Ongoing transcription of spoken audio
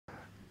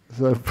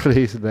So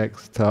please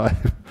next time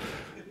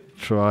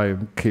try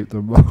and keep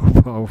the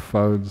mobile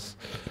phones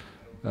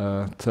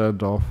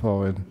turned off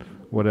or in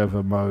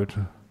whatever mode.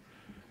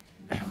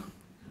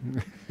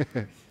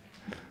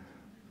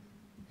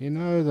 You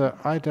know that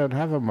I don't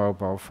have a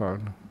mobile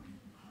phone,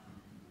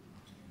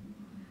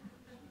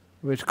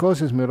 which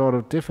causes me a lot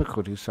of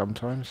difficulty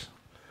sometimes.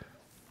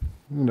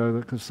 You know,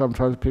 because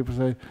sometimes people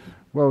say,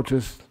 well,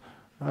 just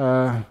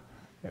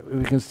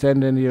we can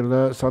send any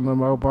alerts on the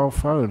mobile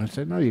phone. I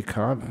say, no, you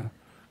can't.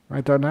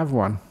 I don't have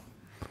one.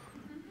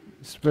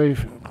 It's very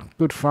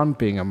good fun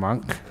being a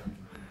monk.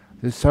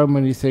 There's so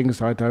many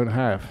things I don't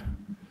have.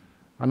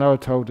 I know I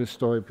told this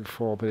story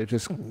before, but it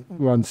just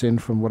runs in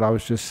from what I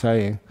was just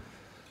saying.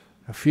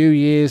 A few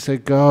years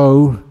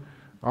ago,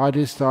 I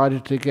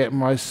decided to get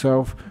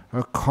myself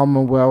a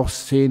Commonwealth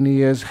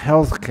Seniors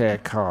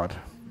Healthcare card.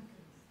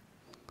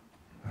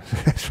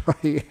 That's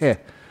right, yeah.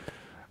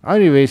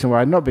 Only reason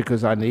why, not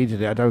because I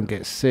needed it, I don't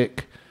get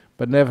sick,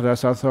 but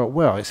nevertheless I thought,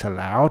 well, it's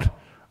allowed,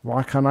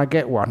 why can't I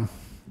get one?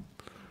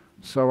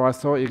 So I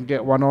thought you can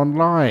get one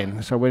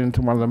online. So I went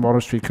into one of the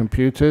monastery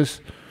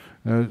computers,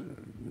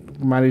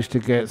 managed to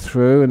get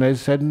through, and they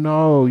said,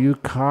 no, you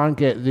can't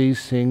get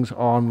these things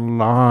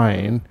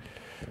online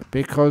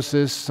because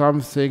there's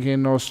something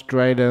in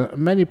Australia,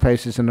 many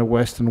places in the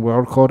Western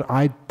world, called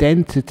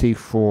identity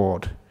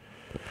fraud.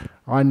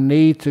 I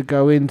need to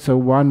go into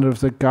one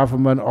of the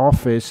government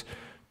office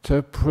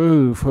to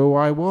prove who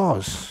I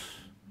was.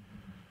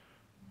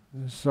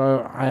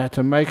 So I had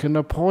to make an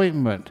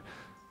appointment.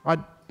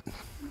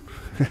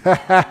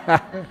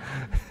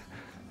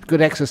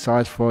 Good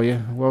exercise for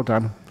you, well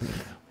done.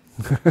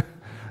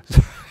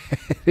 So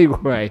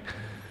anyway,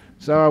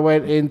 so I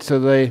went into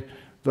the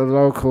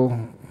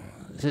local,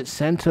 is it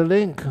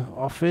Centrelink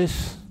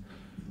office?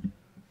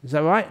 Is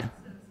that right?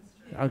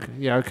 Okay,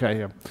 yeah,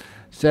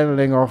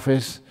 Centrelink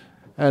office,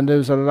 and there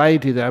was a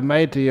lady there,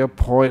 made the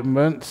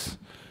appointment,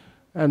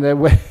 and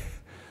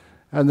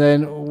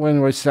then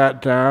when we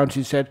sat down,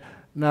 she said,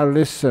 now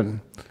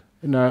listen,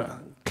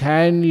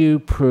 can you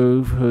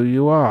prove who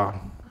you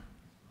are?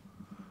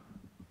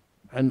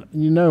 And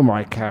you know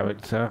my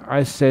character.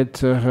 I said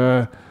to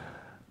her,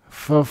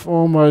 for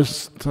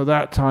almost to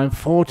that time,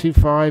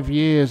 45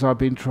 years I've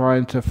been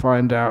trying to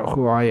find out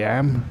who I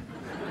am.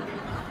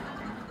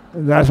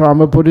 That's why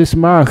I'm a Buddhist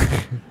monk.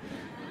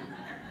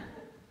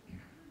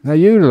 Now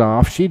you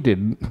laugh, she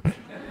didn't.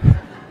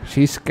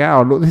 She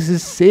scowled, look, this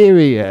is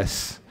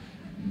serious.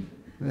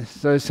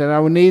 So I said, I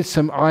will need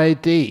some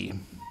ID.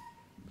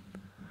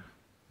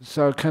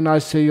 So can I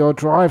see your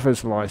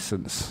driver's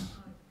license?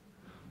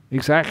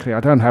 Exactly, I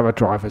don't have a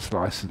driver's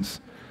license.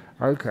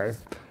 Okay.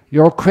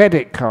 Your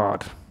credit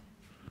card.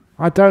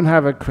 I don't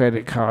have a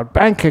credit card.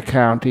 Bank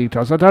account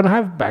details. I don't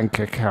have bank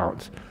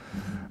account.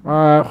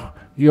 What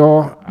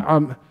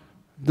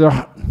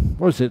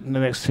was it, the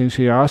next thing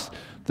she asked?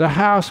 The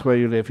house where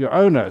you live, your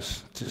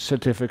owner's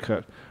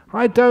certificate.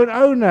 I don't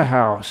own a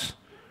house.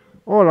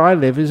 All I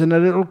live is in a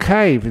little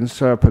cave in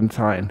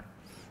Serpentine.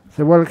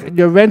 So, well,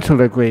 your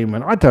rental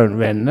agreement. I don't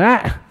rent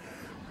that.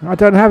 I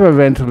don't have a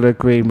rental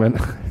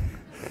agreement.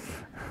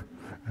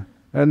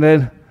 And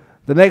then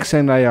the next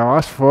thing they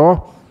asked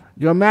for,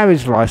 your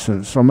marriage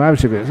license or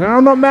marriage agreement. So,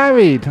 I'm not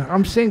married.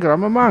 I'm single.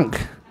 I'm a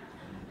monk.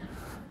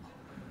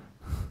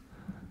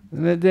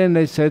 And then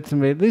they said to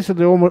me, these are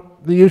the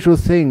usual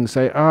things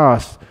they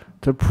asked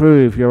to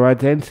prove your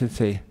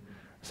identity.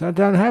 So I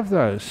don't have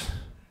those.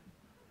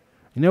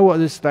 You know what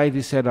this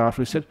lady said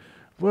after? She said,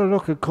 well,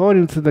 look,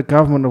 according to the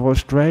government of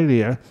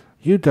Australia,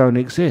 you don't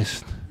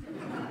exist.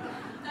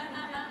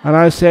 And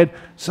I said,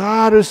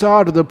 sadhu,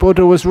 sadhu, the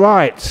Buddha was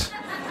right.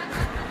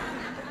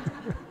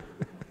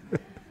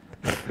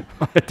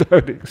 I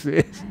don't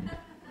exist.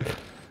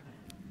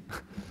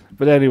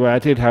 But anyway, I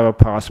did have a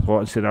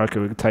passport and said, okay,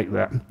 we can take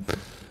that.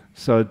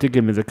 So it did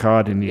give me the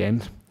card in the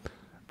end.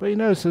 But you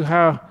know, so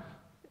how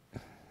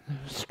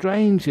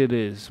strange it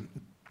is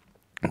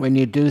when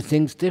you do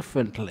things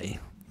differently,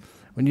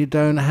 when you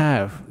don't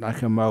have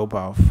like a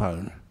mobile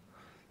phone.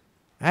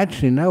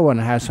 Actually, no one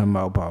has a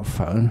mobile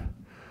phone.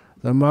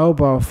 The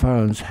mobile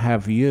phones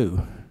have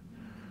you.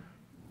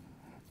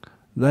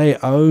 They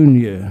own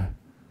you.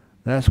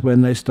 That's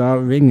when they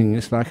start ringing.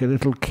 It's like a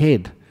little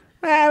kid.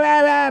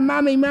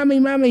 Mummy, mummy,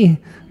 mummy,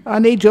 I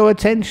need your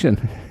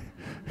attention.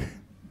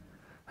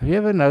 Have you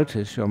ever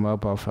noticed your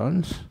mobile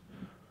phones?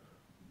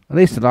 At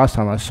least the last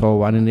time I saw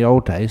one in the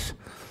old days.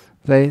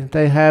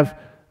 They have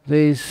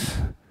these,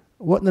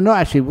 they're not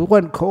actually, we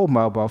weren't called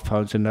mobile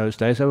phones in those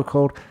days, they were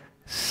called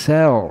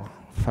cell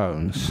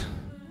phones.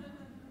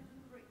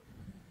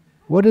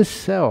 What does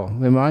cell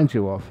remind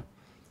you of?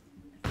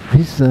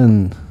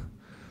 Prison.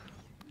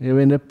 You're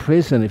in a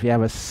prison if you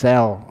have a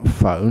cell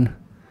phone.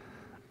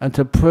 And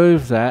to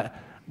prove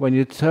that, when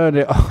you turn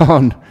it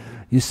on,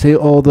 you see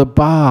all the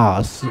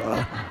bars.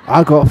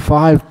 I got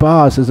 5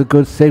 bars as a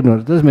good signal.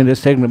 It doesn't mean the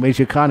signal means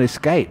you can't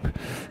escape.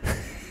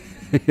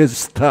 You're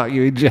stuck,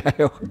 you're in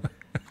jail.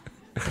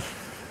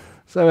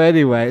 So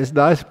anyway, it's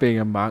nice being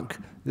a monk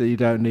that you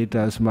don't need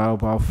those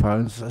mobile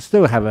phones. I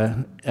still have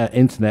an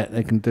internet.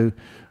 They can do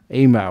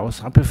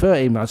emails. I prefer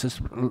emails. It's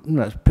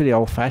pretty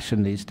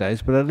old-fashioned these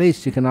days, but at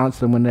least you can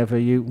answer them whenever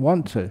you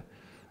want to,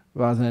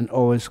 rather than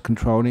always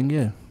controlling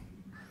you.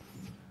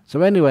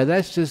 So anyway,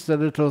 that's just a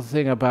little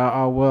thing about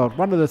our world.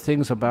 One of the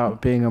things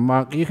about being a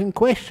monk, you can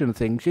question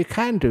things. You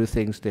can do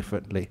things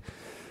differently.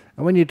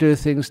 And when you do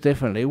things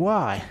differently,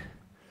 why?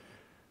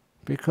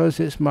 Because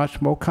it's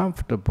much more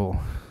comfortable.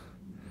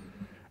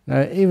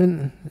 Now,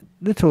 even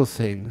little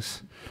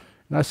things.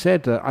 And I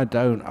said that I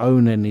don't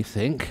own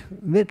anything.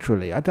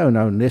 Literally, I don't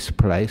own this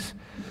place.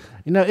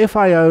 You know, if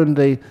I owned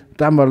the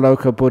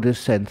Dhammaloka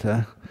Buddhist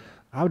Center,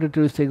 I would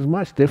do things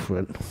much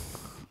different.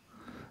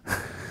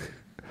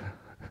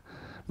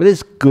 But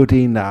it's good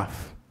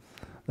enough.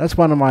 That's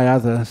one of my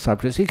other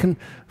subjects. You can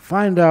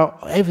find out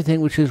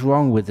everything which is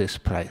wrong with this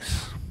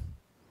place.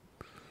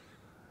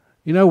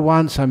 You know,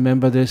 once I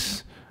remember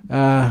this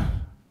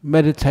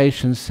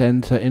meditation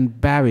center in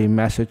Barre,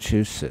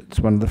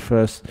 Massachusetts, one of the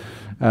first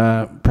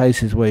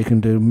places where you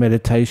can do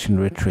meditation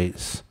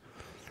retreats.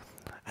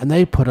 And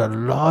they put a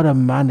lot of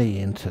money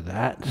into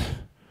that.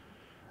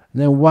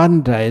 And then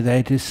one day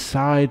they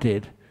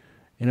decided,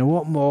 you know,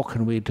 what more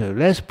can we do?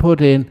 Let's put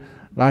in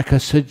like a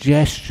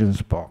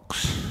suggestions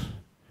box.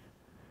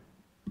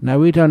 Now,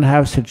 we don't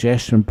have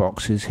suggestion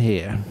boxes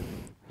here,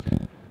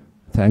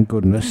 thank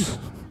goodness,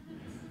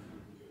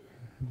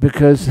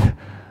 because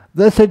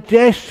the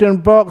suggestion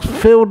box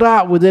filled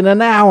up within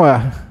an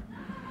hour.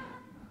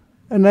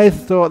 And they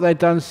thought they'd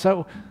done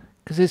so,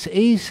 because it's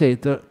easy.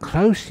 The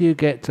closer you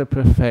get to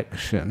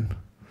perfection,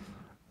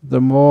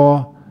 the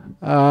more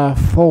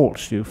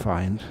faults you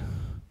find.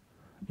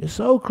 You're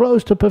so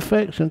close to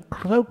perfection,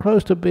 so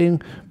close to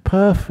being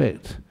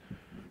perfect.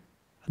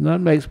 And that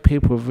makes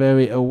people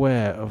very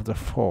aware of the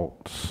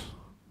faults.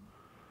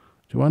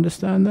 Do you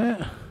understand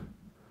that?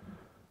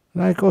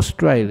 Like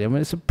Australia, I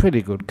mean, it's a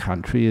pretty good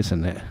country,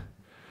 isn't it?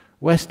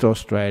 West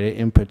Australia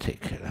in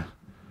particular.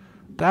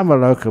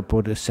 Dhammaloka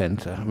Buddhist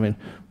Center, I mean,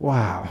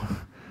 wow.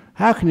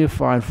 How can you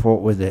find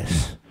fault with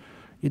this?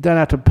 You don't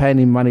have to pay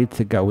any money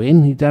to go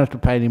in, you don't have to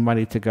pay any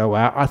money to go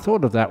out. I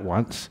thought of that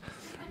once.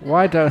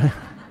 Why don't,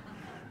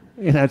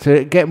 you know,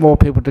 to get more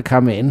people to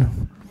come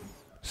in,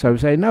 so we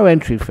say no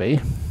entry fee,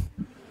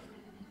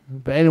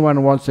 but anyone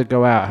who wants to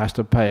go out has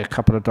to pay a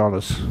couple of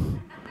dollars.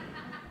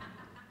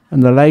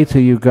 And the later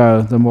you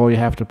go, the more you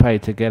have to pay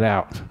to get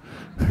out.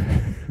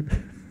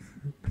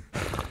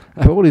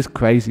 All these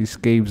crazy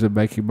schemes of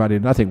making money,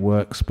 nothing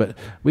works, but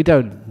we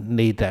don't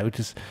need that. We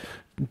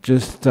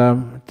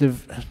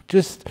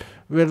just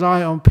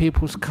rely on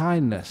people's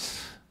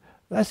kindness.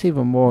 That's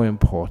even more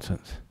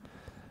important.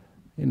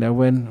 You know,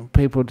 when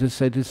people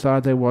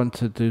decide they want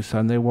to do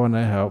something, they want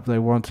to help, they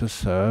want to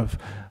serve,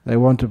 they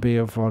want to be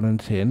a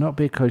volunteer, not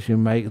because you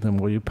make them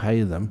or you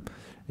pay them,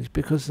 it's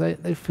because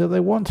they feel they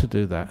want to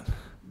do that.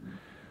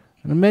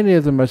 And many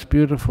of the most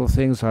beautiful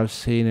things I've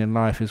seen in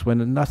life is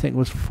when nothing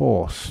was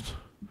forced.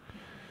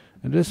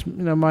 And just,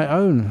 you know, my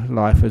own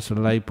life as a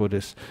lay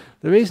Buddhist,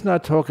 the reason I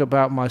talk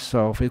about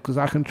myself is because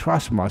I can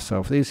trust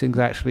myself. These things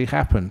actually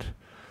happened.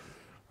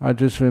 I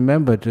just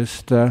remember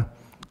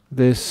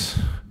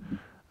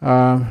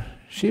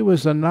she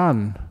was a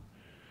nun,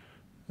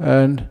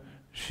 and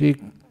she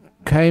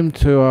came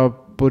to our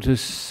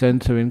Buddhist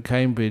center in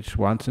Cambridge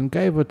once and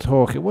gave a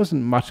talk. It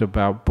wasn't much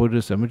about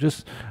Buddhism,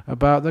 just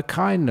about the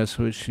kindness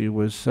which she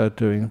was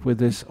doing with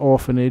this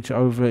orphanage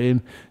over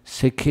in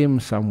Sikkim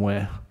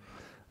somewhere.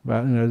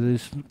 About, you know,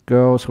 these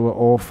girls who were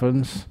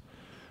orphans,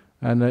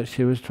 and that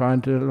she was trying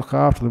to look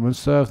after them and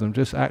serve them,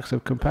 just acts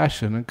of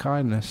compassion and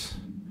kindness.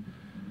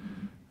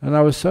 And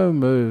I was so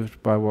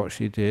moved by what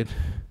she did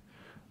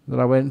that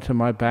I went to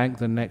my bank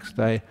the next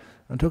day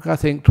and took, I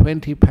think,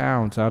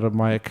 £20 out of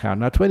my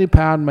account. Now,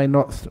 £20 may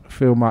not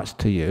feel much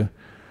to you,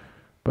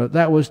 but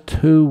that was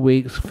 2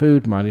 weeks'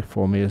 food money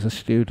for me as a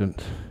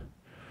student.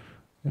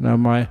 You know,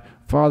 my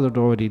father had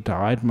already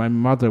died, my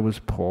mother was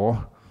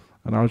poor,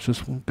 and I was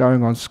just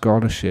going on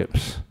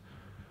scholarships.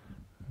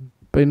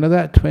 But you know,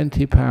 that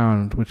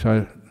 £20 which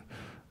I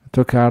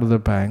took out of the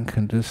bank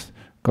and just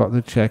got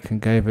the cheque and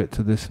gave it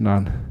to this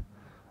nun,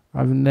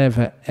 I've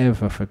never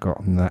ever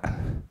forgotten that.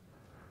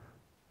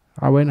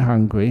 I went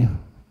hungry,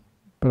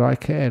 but I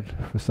cared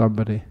for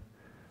somebody,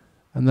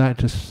 and that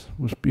just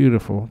was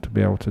beautiful to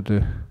be able to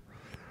do.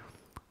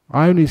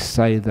 I only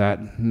say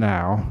that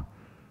now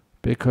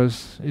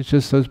because it's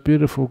just those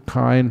beautiful,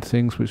 kind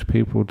things which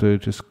people do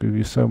just give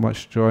you so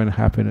much joy and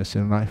happiness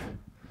in life.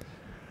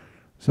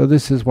 So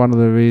this is one of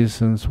the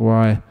reasons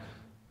why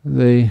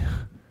what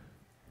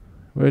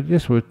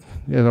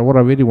I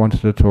really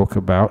wanted to talk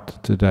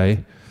about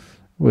today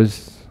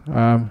was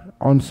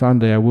on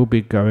Sunday I will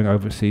be going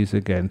overseas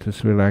again to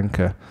Sri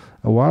Lanka.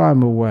 And while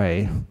I'm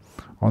away,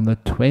 on the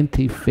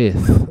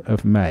 25th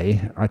of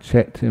May, I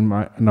checked in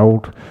an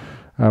old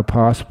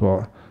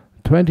passport,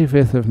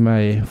 25th of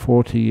May,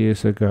 40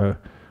 years ago,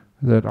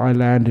 that I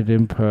landed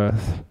in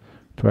Perth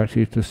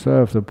to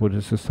serve the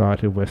Buddhist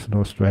Society of Western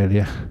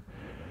Australia.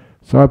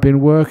 So I've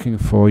been working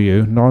for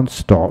you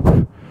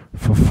non-stop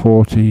for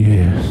 40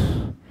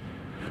 years.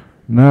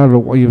 Now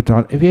look what you've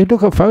done. If you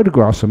look at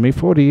photographs of me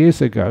 40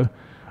 years ago,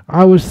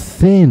 I was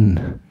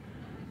thin,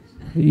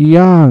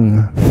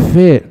 young,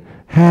 fit,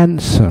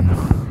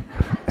 handsome.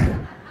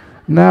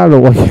 Now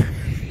look what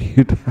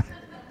you done.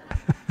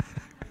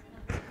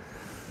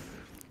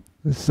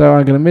 So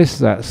I'm going to miss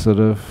that sort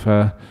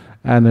of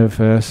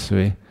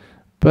anniversary.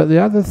 But the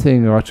other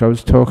thing, which I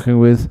was talking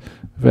with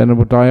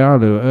Venerable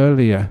Dayalu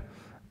earlier,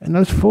 in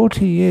those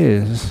 40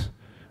 years,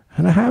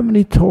 and how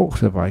many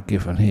talks have I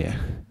given here?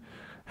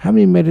 How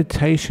many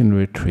meditation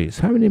retreats?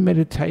 How many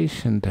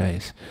meditation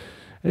days?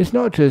 And it's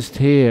not just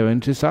here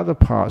and just other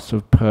parts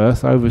of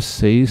Perth,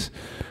 overseas.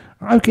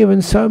 I've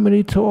given so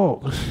many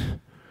talks.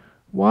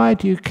 Why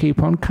do you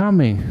keep on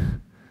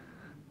coming?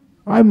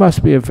 I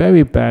must be a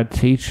very bad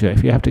teacher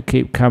if you have to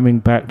keep coming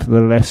back to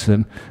the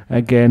lesson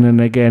again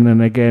and again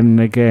and again and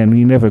again.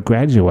 You never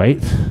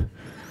graduate.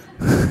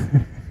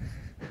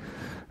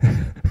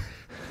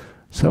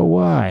 So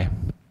why?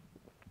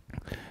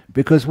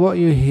 Because what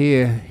you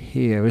hear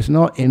here is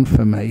not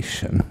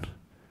information.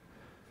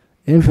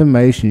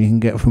 Information you can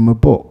get from a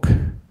book.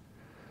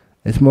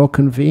 It's more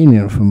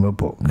convenient from a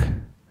book.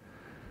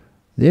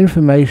 The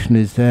information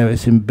is there,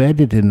 it's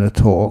embedded in the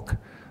talk,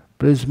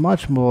 but it's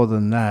much more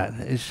than that.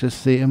 It's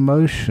just the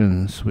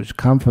emotions which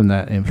come from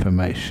that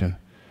information.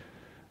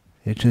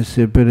 It's just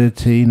the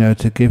ability,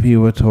 to give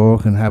you a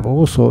talk and have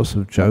all sorts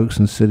of jokes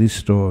and silly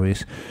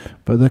stories,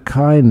 but the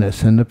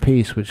kindness and the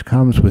peace which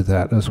comes with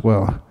that as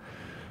well.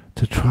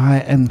 To try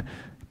and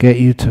get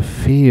you to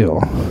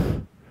feel,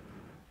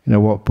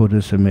 what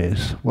Buddhism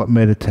is, what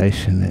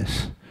meditation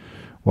is,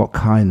 what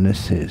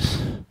kindness is.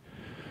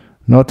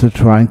 Not to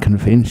try and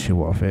convince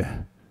you of it,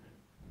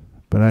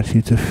 but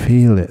actually to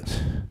feel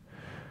it.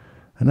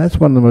 And that's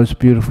one of the most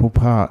beautiful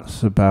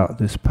parts about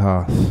this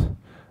path.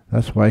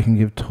 That's why you can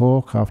give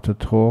talk after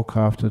talk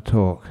after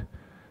talk,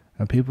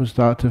 and people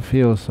start to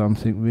feel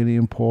something really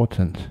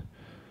important,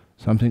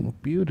 something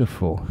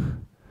beautiful.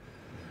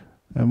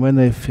 And when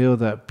they feel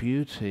that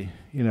beauty,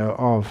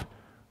 of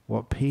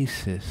what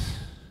peace is,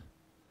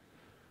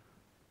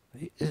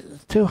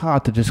 it's too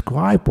hard to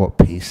describe what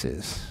peace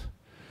is,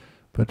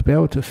 but to be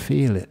able to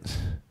feel it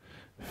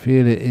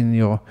in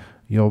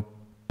your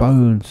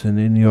bones and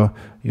in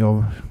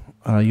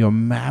your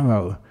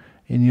marrow,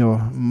 in your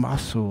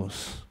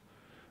muscles,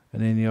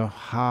 and in your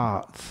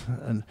heart,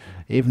 and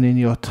even in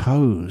your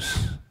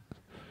toes.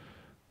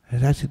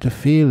 It's actually to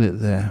feel it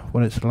there,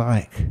 what it's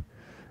like,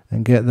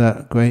 and get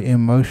that great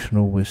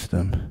emotional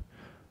wisdom,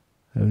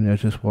 and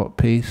just what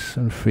peace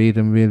and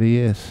freedom really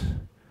is.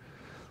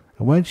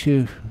 And once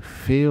you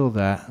feel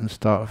that and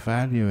start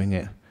valuing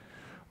it,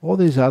 all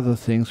these other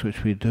things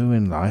which we do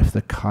in life,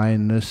 the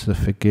kindness, the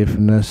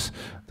forgiveness,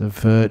 the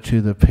virtue,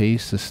 the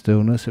peace, the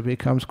stillness, it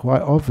becomes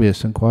quite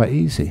obvious and quite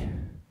easy.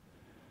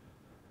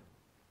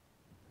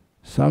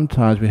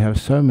 Sometimes we have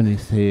so many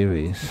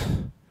theories,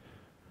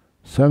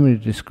 so many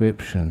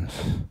descriptions.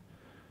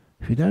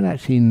 If you don't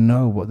actually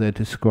know what they're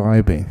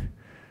describing,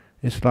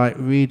 it's like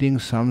reading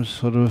some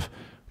sort of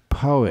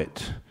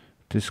poet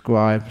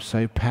describe,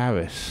 say,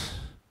 Paris,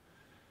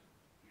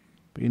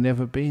 but you've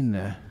never been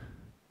there.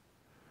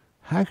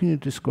 How can you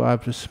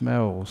describe the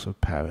smells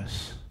of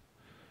Paris,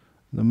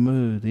 the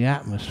mood, the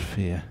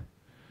atmosphere,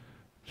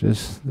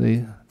 just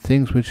the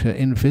things which are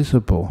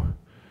invisible,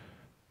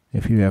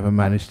 if you ever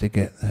manage to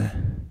get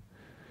there?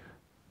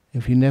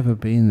 If you've never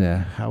been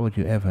there, how would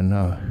you ever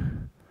know?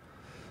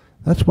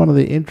 That's one of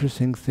the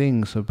interesting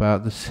things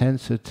about the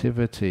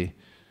sensitivity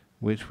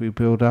which we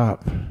build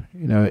up,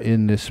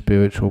 in this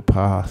spiritual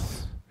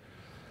path.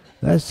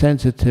 That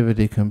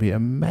sensitivity can be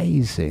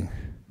amazing.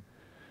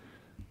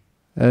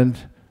 And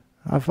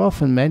I've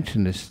often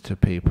mentioned this to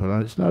people,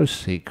 and it's no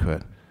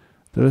secret.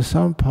 There are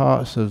some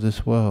parts of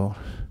this world,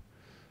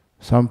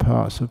 some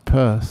parts of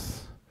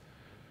Perth,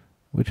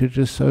 which are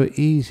just so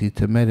easy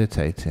to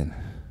meditate in.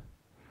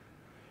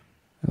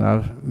 And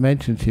I've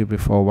mentioned to you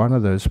before, one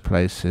of those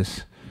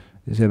places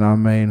is in our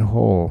main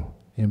hall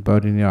in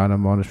Bodhinyana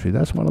Monastery.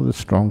 That's one of the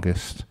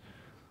strongest.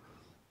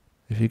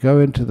 If you go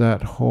into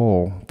that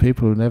hall,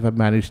 people who never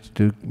managed to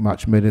do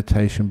much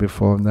meditation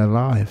before in their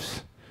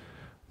lives,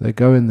 they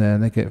go in there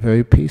and they get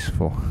very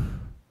peaceful.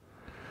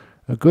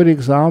 A good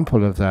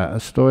example of that, a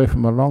story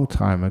from a long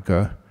time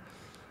ago,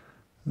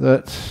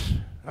 that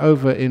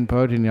over in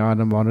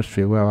Bodhinyana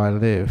Monastery where I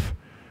live,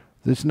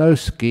 there's no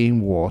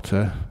scheme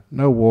water,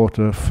 no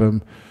water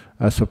from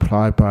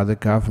supplied by the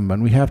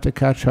government. We have to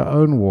catch our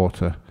own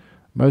water,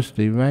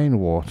 mostly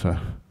rainwater.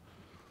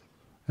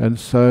 And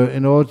so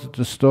in order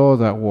to store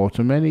that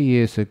water, many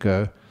years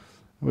ago,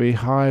 we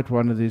hired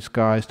one of these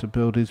guys to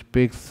build these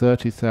big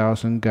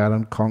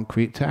 30,000-gallon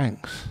concrete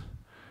tanks.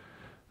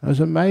 I was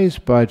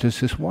amazed by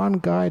just this one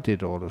guy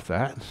did all of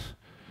that.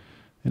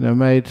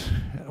 Made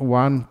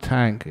one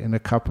tank in a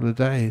couple of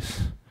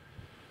days.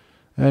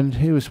 And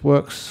he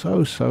worked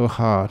so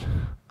hard.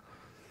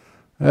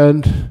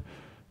 And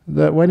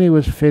that when he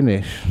was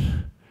finished,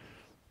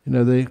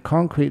 the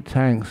concrete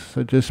tanks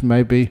are just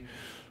maybe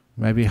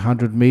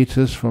 100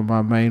 meters from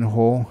our main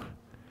hall.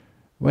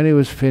 When he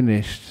was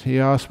finished, he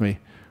asked me,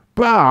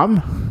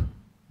 "Brahm,"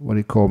 what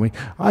he called me.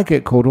 I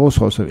get called all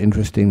sorts of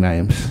interesting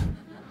names.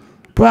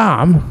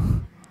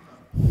 Brahm,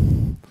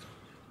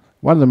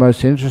 one of the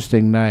most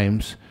interesting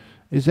names.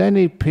 Is there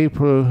any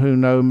people who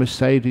know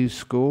Mercedes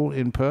School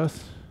in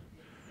Perth?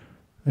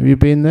 Have you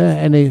been there?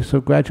 Any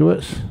sort of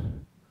graduates?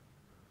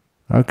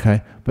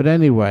 Okay, but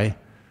anyway,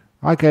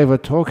 I gave a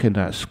talk in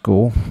that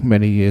school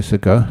many years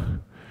ago,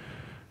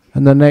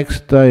 and the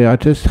next day I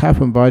just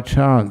happened by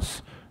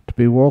chance to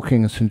be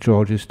walking in St.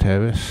 George's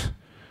Terrace,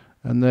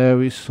 and there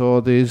we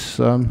saw these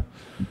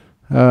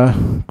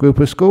group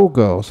of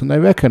schoolgirls, and they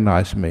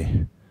recognized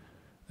me.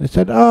 They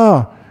said,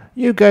 "Oh,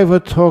 you gave a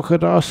talk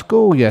at our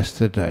school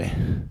yesterday."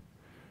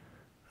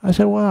 I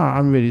said, "Well,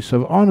 I'm really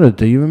sort of honoured.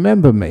 Do you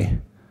remember me?"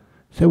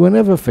 He said, "We'll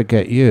never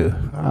forget you."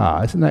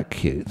 Ah, isn't that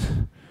cute?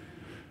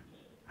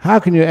 How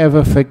can you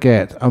ever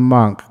forget a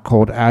monk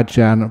called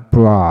Ajahn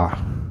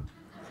Brahm?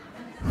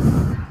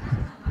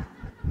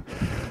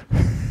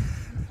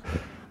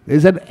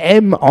 There's an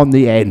M on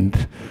the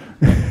end.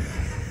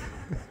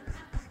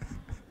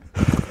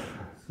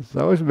 So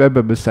I always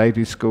remember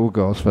Mercedes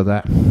schoolgirls for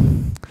that.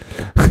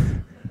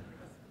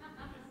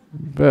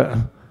 But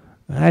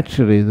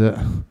actually,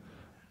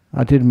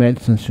 I did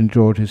mention St.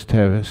 George's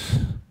Terrace.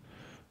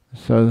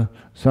 So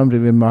somebody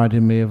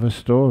reminded me of a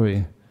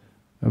story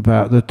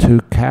about the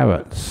 2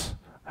 carrots.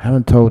 I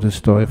haven't told this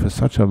story for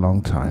such a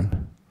long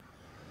time.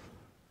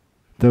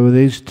 There were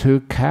these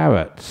 2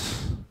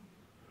 carrots.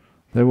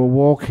 They were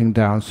walking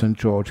down St.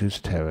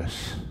 George's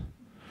Terrace.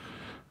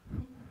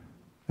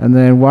 And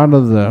then one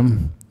of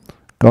them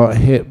got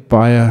hit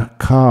by a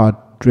car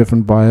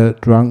driven by a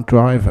drunk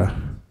driver.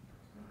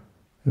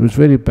 He was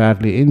really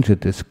badly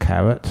injured, this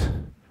carrot.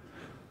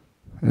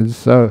 And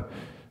so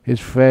his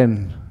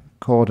friend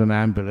called an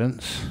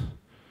ambulance.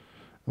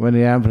 When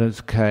the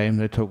ambulance came,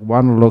 they took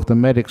one look, the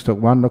medics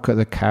took one look at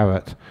the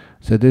carrot,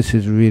 said, "This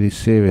is really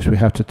serious, we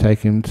have to take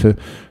him to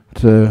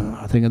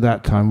I think at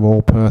that time,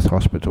 Royal Perth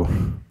Hospital."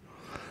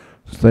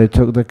 So they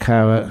took the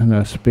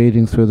carrot,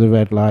 speeding through the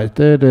red lights,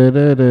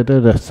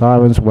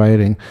 sirens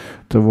wailing,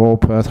 to Royal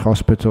Perth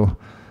Hospital.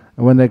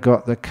 And when they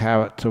got the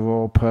carrot to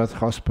Royal Perth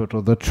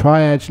Hospital, the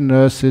triage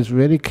nurses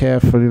really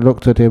carefully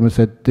looked at him and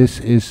said, "This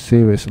is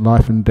serious,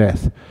 life and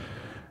death.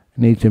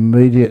 Needs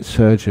immediate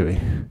surgery."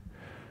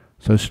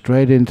 So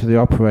straight into the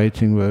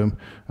operating room,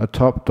 a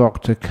top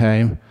doctor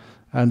came,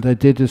 and they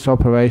did this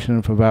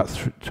operation for about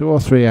 2 or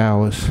 3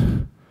 hours.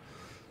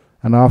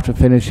 And after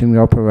finishing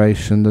the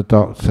operation, the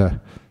doctor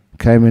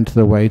came into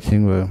the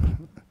waiting room,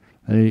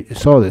 and he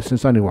saw this.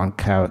 There's only one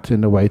carrot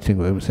in the waiting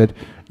room. He said,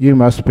 "You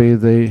must be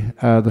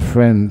the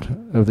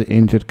friend of the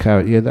injured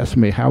carrot." "Yeah, that's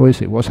me. How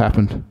is it? What's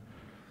happened?"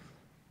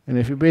 And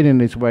if you've been in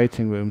these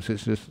waiting rooms,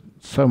 it's just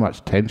so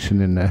much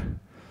tension in there.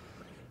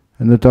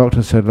 And the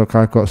doctor said, "Look,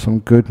 I've got some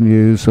good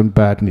news and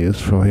bad news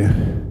for you.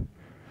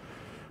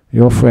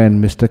 Your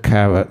friend, Mr.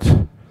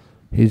 Carrot,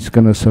 he's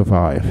going to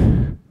survive.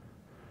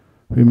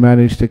 We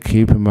managed to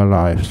keep him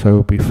alive, so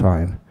he'll be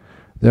fine.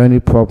 The only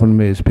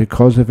problem is,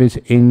 because of his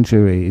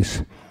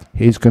injuries,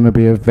 he's going to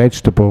be a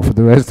vegetable for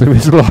the rest of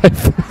his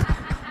life."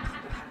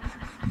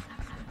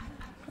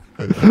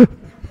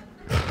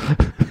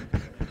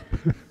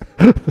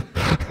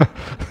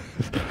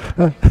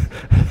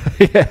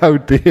 Yeah, oh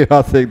dear,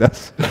 I think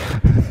that's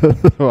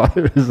the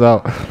right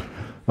result.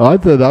 I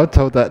don't know, I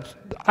told that,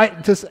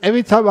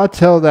 every time I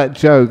tell that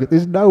joke,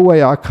 there's no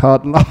way I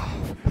can't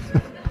laugh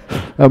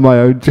at my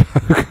own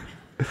joke.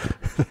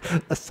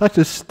 That's such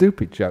a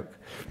stupid joke.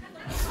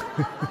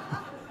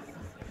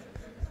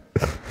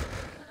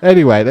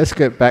 Anyway, let's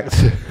get back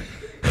to,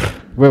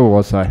 where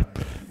was I?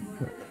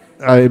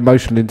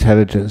 Emotional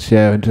intelligence,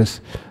 yeah, and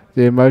just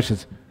the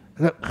emotions.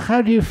 Look,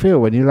 how do you feel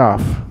when you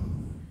laugh?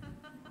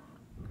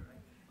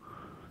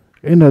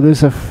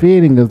 There's a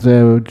feeling of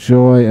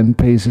joy and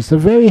peace. It's a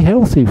very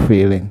healthy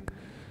feeling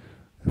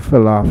for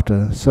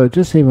laughter. So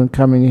just even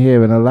coming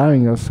here and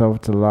allowing yourself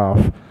to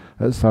laugh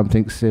at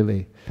something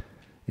silly,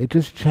 it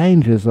just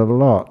changes a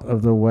lot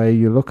of the way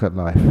you look at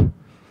life.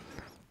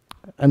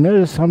 And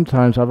notice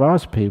sometimes I've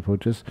asked people,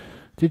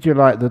 "Did you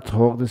like the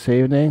talk this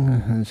evening?"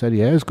 And they said,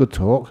 "Yeah, it was a good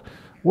talk.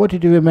 What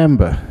did you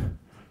remember?"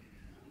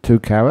 2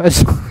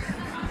 carrots.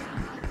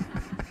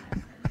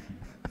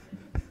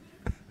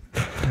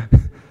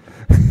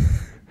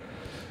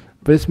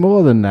 But it's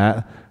more than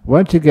that.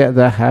 Once you get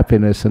the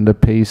happiness and the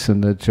peace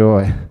and the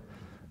joy,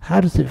 how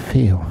does it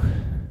feel?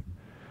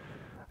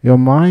 Your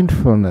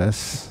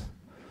mindfulness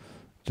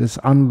just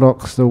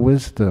unlocks the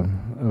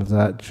wisdom of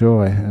that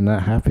joy and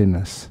that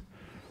happiness.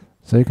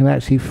 So you can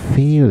actually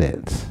feel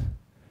it.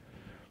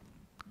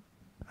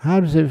 How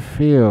does it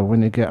feel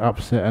when you get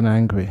upset and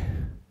angry?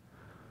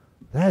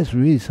 That is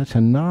really such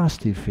a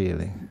nasty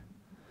feeling.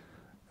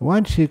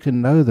 Once you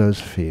can know those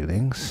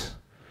feelings,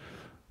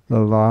 the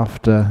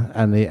laughter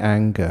and the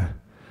anger,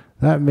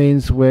 that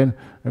means when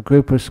a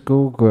group of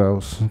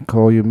schoolgirls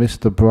call you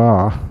Mr.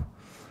 Bra,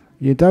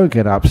 you don't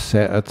get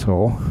upset at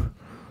all.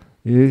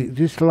 You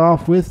just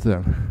laugh with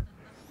them.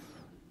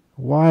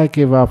 Why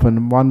give up a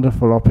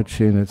wonderful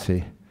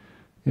opportunity,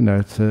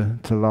 to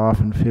laugh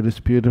and feel this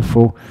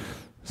beautiful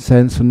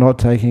sense of not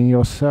taking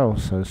yourself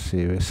so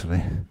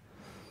seriously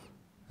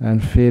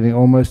and feeling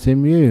almost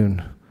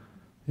immune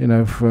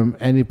from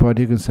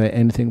anybody who can say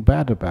anything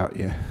bad about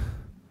you.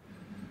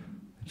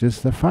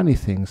 Just the funny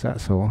things,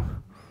 that's all.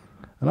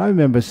 And I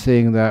remember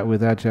seeing that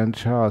with Ajahn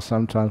Chah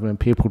sometimes when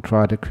people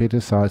try to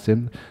criticize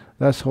him,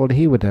 that's all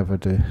he would ever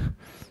do.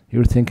 He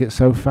would think it's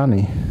so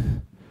funny.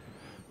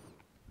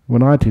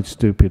 When I did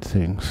stupid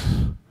things,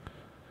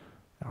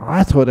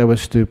 I thought they were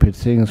stupid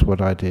things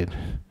what I did.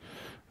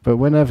 But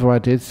whenever I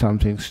did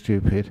something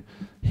stupid,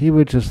 he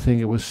would just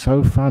think it was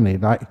so funny.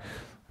 Like,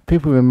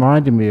 people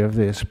reminded me of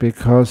this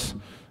because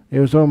it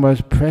was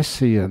almost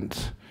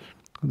prescient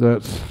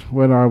that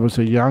when I was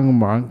a young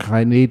monk,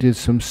 I needed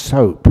some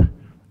soap,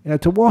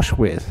 to wash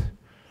with.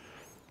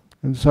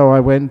 And so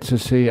I went to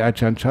see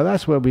Ajahn Chah.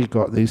 That's where we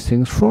got these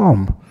things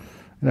from.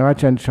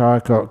 Ajahn Chah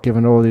got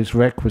given all these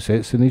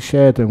requisites and he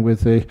shared them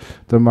with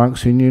the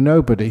monks who knew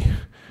nobody.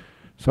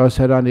 So I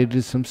said I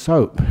needed some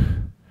soap.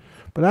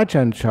 But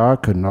Ajahn Chah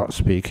could not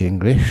speak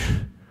English.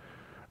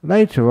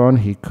 Later on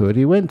he could.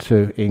 He went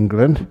to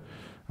England and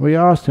we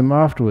asked him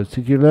afterwards,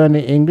 did you learn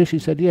English? He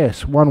said,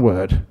 yes, one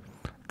word,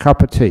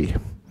 cup of tea.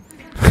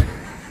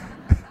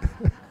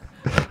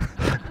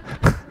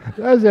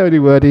 That was the only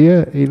word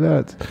he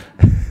learnt.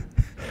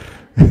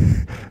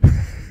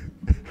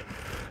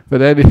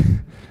 But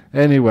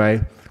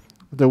anyway,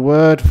 the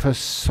word for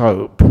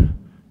soap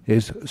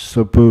is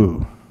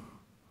sabu.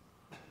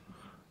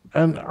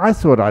 And I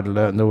thought I'd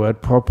learned the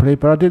word properly,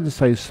 but I didn't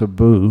say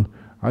sabu,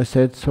 I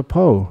said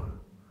sapo.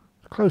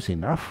 Close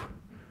enough.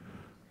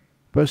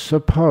 But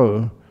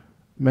sapo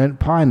meant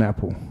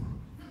pineapple.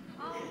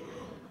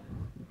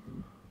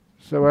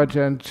 So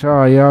Ajahn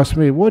Chah, he asked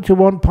me, what do you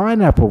want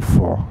pineapple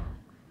for?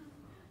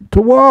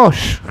 To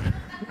wash.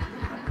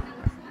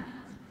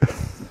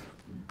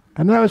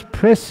 And that was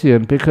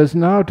prescient because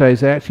nowadays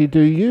they actually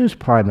do use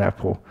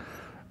pineapple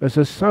as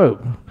a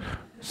soap.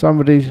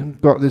 Somebody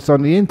got this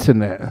on the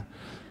internet.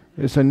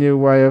 It's a new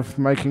way of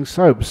making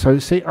soap. So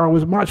see, I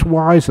was much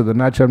wiser than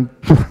Ajahn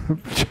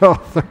Chah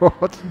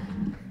thought.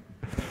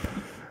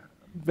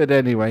 But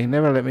anyway, he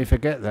never let me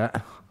forget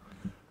that.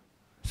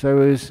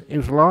 So he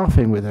was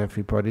laughing with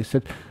everybody. He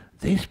said,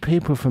 these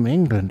people from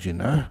England,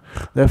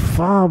 they're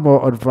far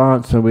more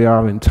advanced than we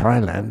are in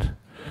Thailand.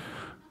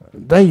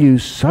 They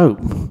use soap.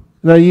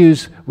 We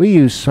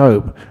use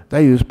soap.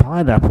 They use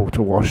pineapple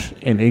to wash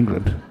in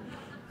England.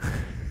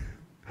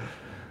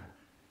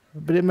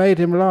 But it made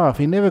him laugh.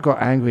 He never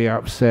got angry,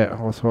 upset,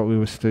 or thought we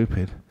were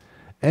stupid.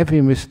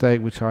 Every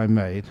mistake which I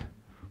made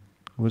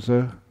was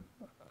a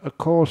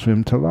cause for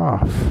him to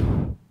laugh,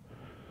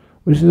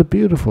 which is a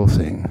beautiful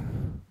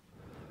thing.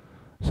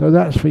 So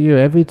that's for you.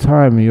 Every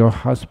time your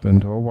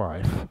husband or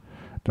wife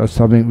does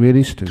something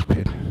really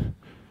stupid,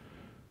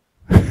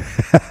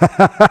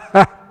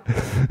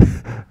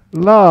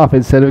 laugh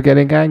instead of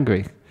getting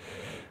angry.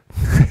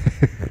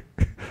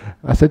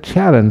 That's a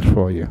challenge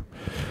for you.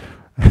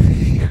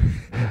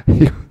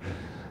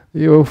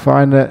 You will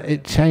find that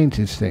it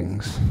changes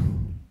things.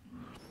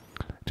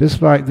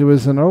 Just like there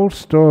was an old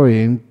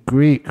story in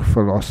Greek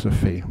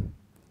philosophy.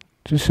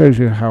 Just shows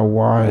you how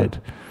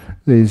wide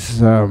these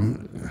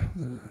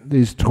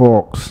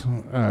talks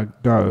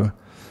go.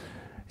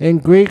 In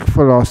Greek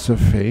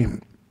philosophy,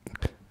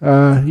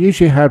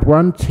 usually had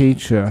one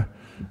teacher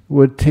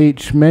would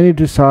teach many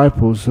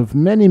disciples of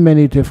many,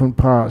 many different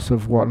parts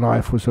of what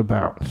life was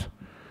about.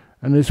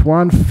 And this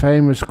one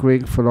famous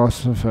Greek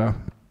philosopher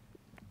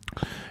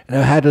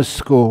had a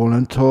school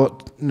and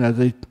taught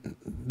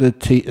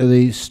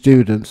the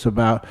students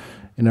about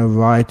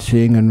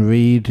writing and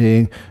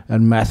reading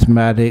and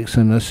mathematics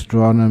and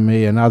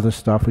astronomy and other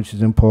stuff which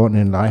is important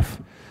in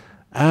life.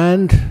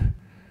 And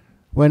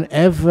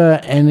whenever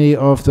any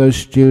of those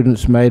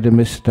students made a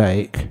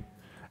mistake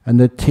and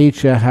the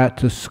teacher had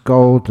to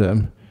scold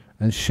them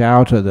and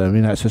shout at them,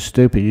 it's so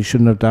stupid, you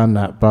shouldn't have done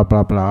that, blah,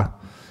 blah, blah.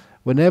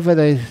 Whenever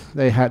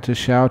they had to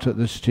shout at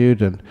the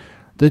student,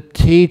 the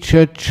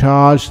teacher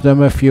charged them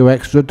a few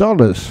extra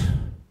dollars.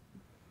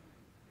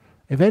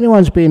 If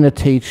anyone's been a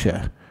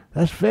teacher,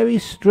 that's very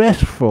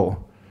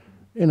stressful,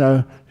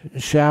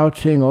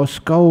 shouting or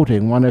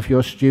scolding one of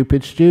your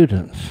stupid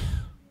students.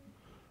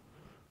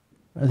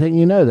 I think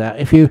you know that.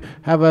 If you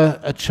have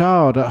a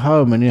child at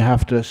home and you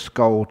have to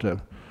scold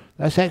them,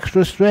 that's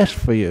extra stress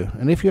for you.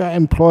 And if you're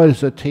employed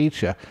as a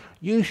teacher,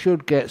 you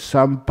should get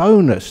some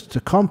bonus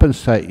to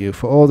compensate you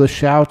for all the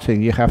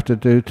shouting you have to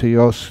do to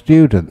your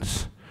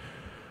students.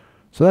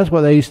 So that's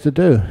what they used to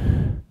do.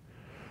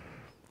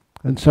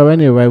 And so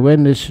anyway,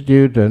 when this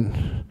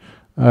student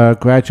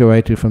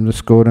graduated from the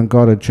school and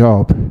got a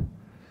job,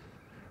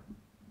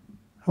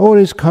 all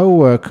his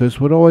co-workers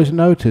would always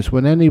notice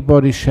when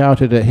anybody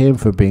shouted at him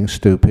for being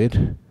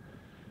stupid,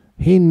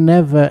 he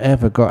never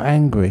ever got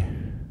angry.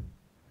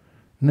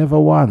 Never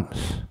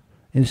once.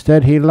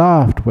 Instead, he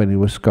laughed when he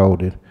was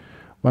scolded.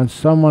 When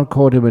someone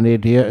called him an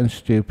idiot and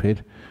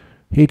stupid,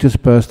 he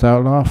just burst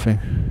out laughing.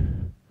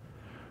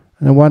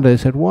 And then one day they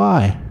said,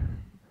 why?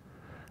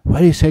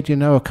 Well, he said,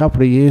 a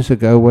couple of years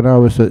ago when I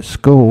was at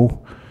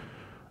school,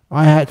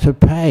 I had to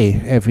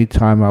pay every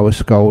time I was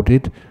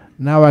scolded.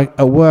 Now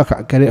at work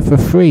I get it for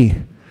free.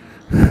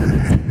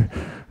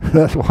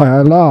 That's why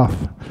I laugh.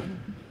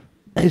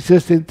 It's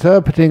just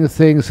interpreting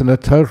things in a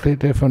totally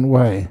different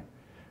way,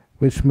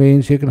 which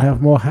means you can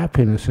have more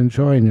happiness and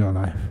joy in your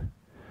life.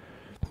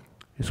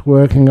 It's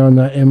working on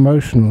that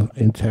emotional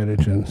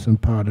intelligence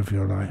and part of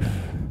your life.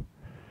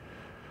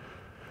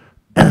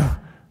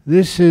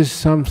 This is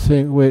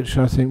something which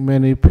I think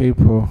many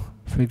people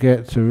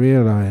forget to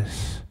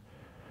realize.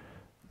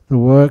 The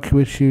work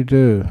which you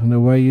do, and the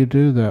way you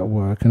do that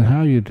work, and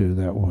how you do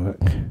that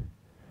work.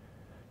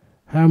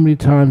 How many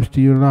times do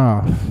you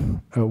laugh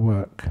at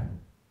work?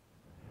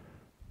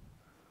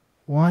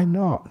 Why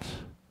not?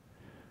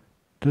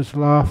 Does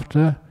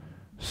laughter,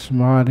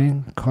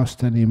 smiling,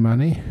 cost any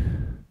money?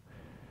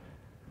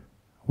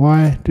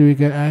 Why do we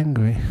get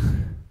angry?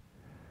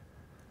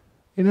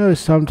 You know,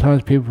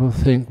 sometimes people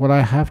think, well,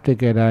 I have to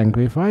get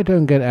angry. If I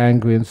don't get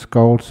angry and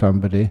scold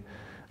somebody,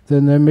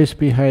 then their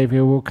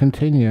misbehavior will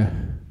continue.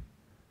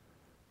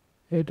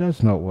 It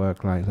does not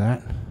work like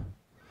that.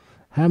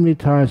 How many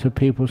times have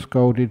people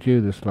scolded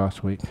you this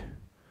last week?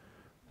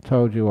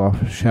 Told you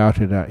off,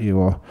 shouted at you,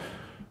 or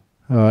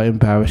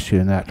embarrassed you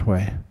in that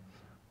way?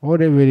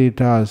 What it really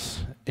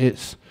does,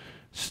 it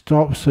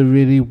stops the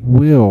really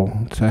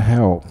will to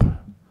help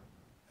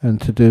and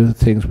to do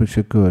things which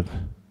are good.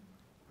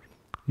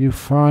 You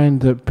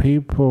find that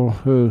people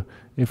who,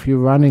 if you're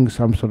running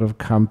some sort of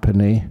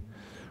company,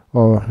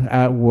 or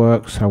at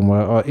work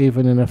somewhere, or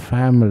even in a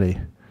family,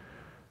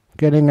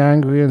 getting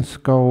angry and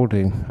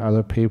scolding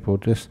other people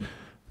just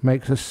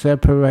makes a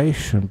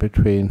separation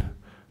between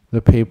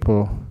the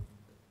people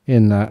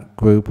in that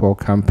group or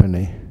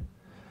company.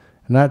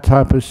 And that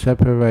type of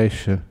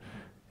separation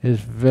is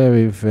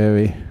very,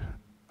 very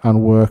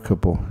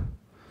unworkable.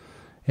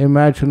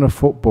 Imagine a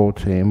football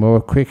team or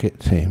a cricket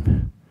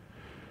team.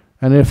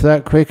 And if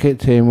that cricket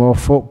team or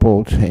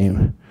football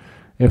team,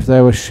 if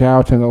they were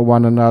shouting at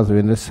one another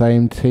in the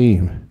same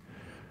team,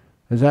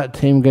 is that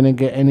team going to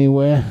get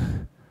anywhere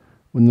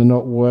when they're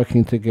not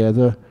working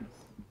together?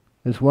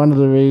 It's one of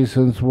the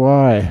reasons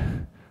why,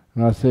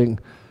 and I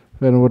think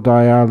Venerable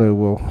Dayalu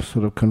will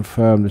sort of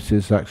confirm this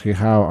is actually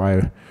how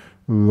I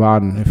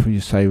run, if you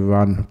say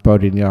run,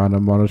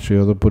 Bodhinyana Monastery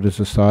or the Buddhist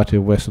Society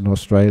of Western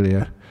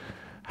Australia.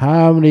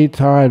 How many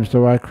times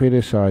do I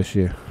criticize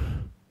you?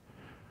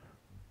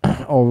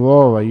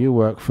 Aurora, you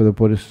work for the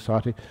Buddhist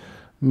Society.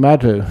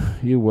 Madhu,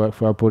 you work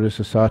for our Buddhist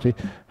Society.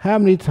 How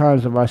many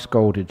times have I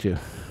scolded you?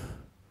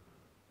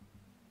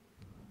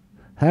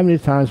 How many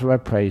times have I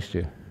praised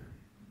you?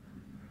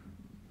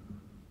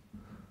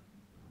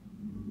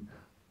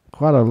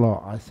 Quite a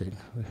lot, I think.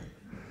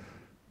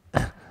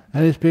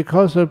 And it's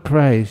because of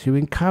praise, you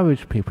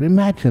encourage people.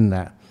 Imagine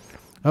that.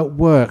 At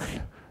work,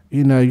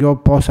 you know, your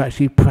boss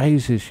actually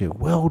praises you.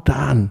 Well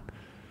done.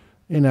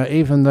 You know,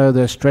 even though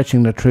they're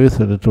stretching the truth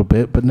a little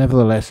bit, but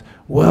nevertheless,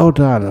 well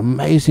done,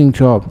 amazing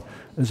job.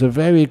 It's a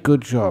very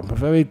good job. A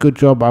very good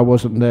job I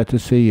wasn't there to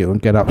see you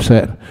and get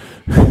upset.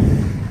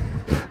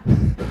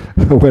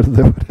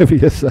 Whatever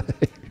you say.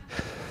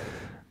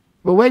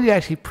 But when you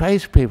actually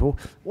praise people,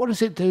 what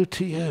does it do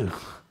to you?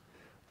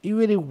 You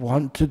really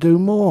want to do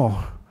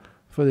more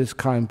for this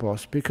kind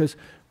boss, because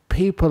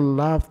people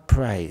love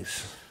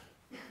praise.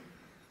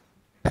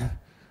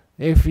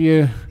 If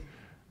you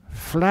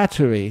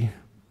flattery,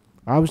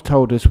 I was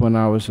told this when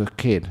I was a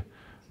kid,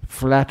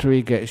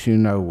 flattery gets you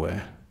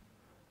nowhere.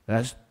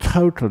 That's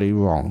totally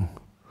wrong.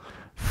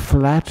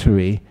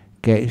 Flattery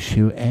gets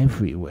you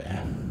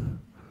everywhere.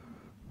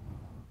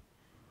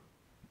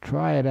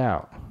 Try it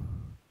out.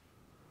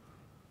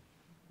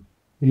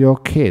 Your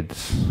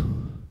kids.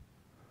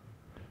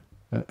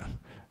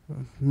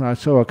 I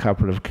saw a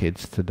couple of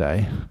kids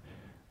today.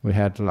 We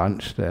had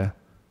lunch there.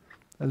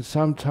 And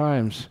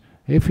sometimes,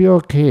 if your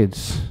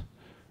kids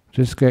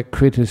just get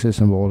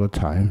criticism all the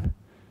time,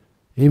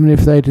 even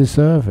if they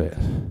deserve it,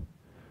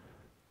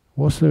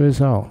 what's the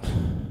result?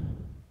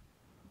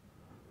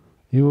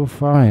 You will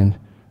find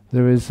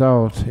the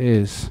result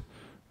is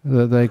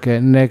that they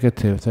get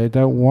negative. They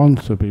don't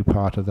want to be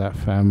part of that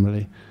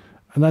family.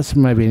 And that's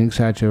maybe an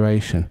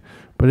exaggeration,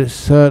 but it's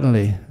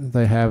certainly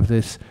they have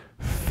this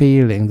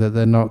feeling that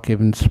they're not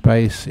given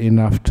space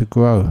enough to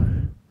grow.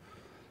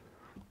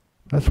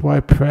 That's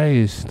why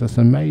praise does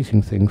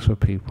amazing things for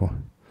people.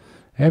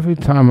 Every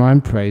time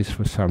I'm praised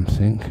for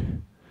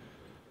something,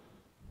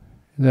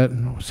 that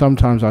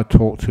sometimes I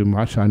talk too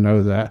much, I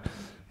know that.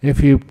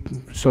 If you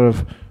sort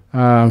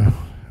of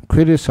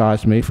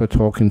criticize me for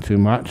talking too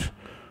much,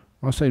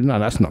 I'll say, no,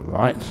 that's not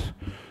right.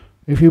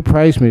 If you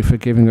praise me for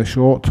giving a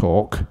short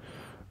talk,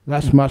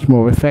 that's much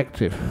more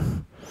effective.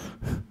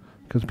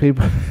 Because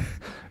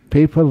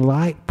people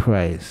like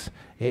praise.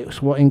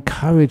 It's what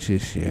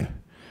encourages you.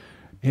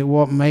 It's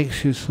what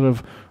makes you sort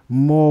of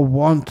more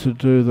want to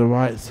do the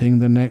right thing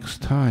the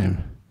next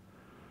time.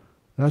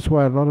 That's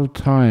why a lot of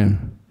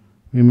time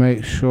we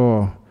make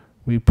sure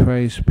we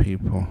praise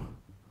people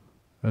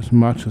as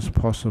much as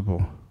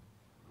possible.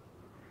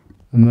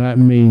 And that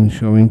means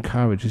you're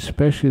encouraged,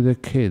 especially the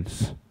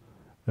kids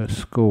at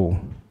school.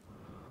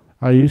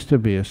 I used to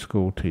be a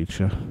school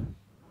teacher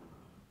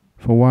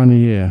for 1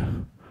 year.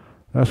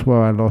 That's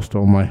where I lost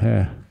all my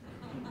hair.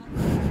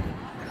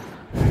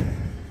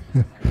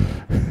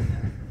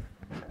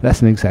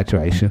 That's an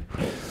exaggeration.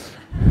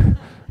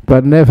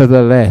 But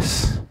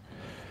nevertheless,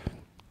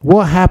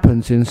 what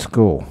happens in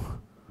school?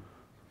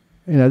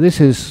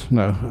 This is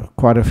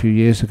quite a few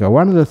years ago.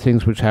 One of the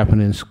things which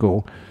happened in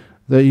school,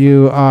 that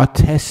you are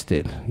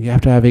tested. You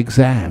have to have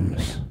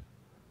exams.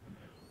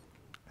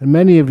 And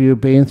many of you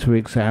have been through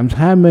exams.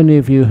 How many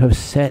of you have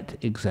set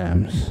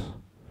exams?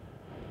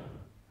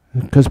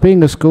 Because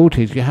being a school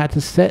teacher, you had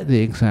to set the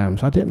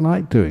exams. I didn't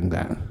like doing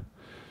that.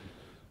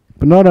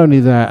 But not only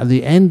that, at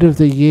the end of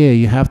the year,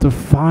 you have the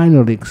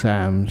final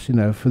exams,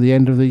 for the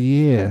end of the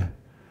year.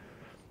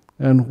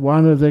 And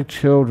one of the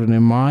children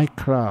in my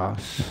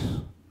class,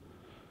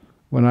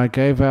 when I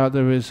gave out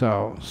the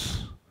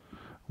results,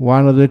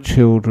 one of the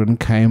children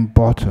came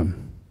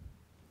bottom.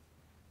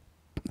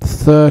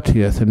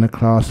 30th in a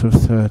class of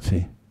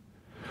 30.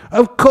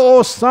 Of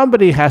course,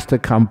 somebody has to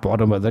come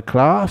bottom of the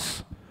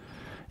class.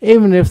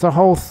 Even if the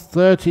whole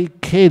 30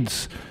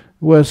 kids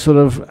were sort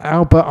of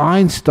Albert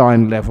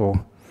Einstein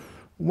level,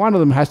 one of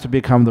them has to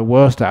become the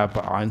worst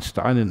Albert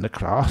Einstein in the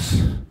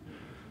class.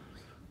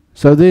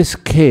 So this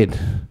kid,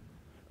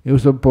 it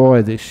was a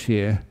boy this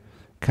year,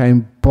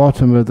 came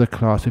bottom of the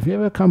class. Have you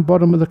ever come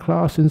bottom of the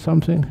class in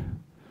something?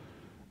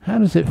 How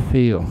does it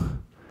feel?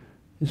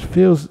 It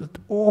feels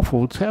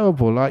awful,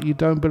 terrible, like you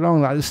don't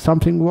belong, like there's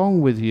something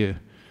wrong with you.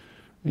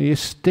 You're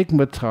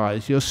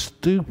stigmatized, you're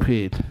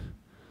stupid.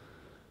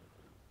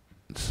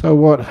 So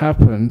what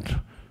happened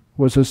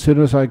was, as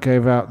soon as I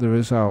gave out the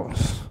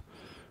results,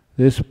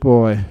 this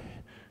boy,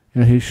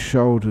 his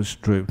shoulders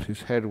drooped,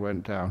 his head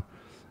went down,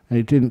 and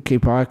he didn't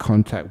keep eye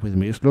contact with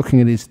me. He was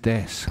looking at his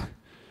desk.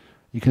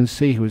 You can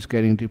see he was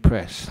getting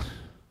depressed.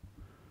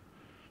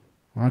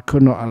 I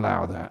could not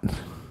allow that.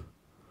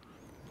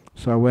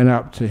 So I went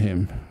up to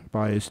him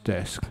by his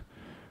desk,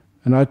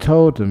 and I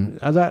told him,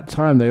 at that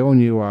time they all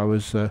knew I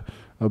was a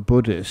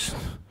Buddhist.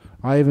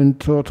 I even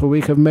taught a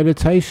week of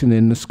meditation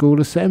in the school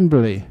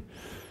assembly.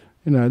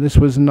 This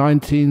was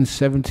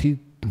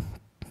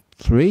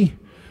 1973.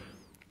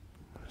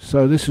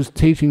 So this was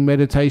teaching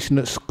meditation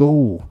at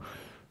school.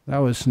 That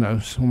was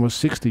almost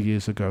 60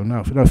 years ago.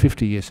 No,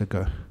 50 years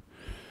ago.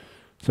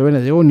 So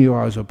anyway, they all knew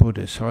I was a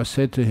Buddhist. So I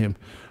said to him,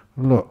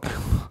 look,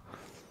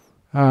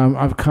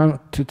 I've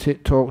come to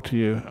talk to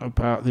you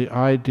about the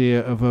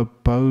idea of a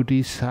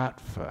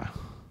bodhisattva.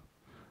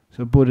 It's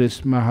a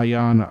Buddhist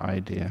Mahayana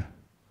idea.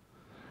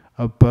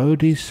 A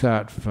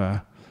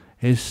bodhisattva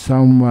is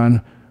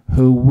someone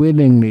who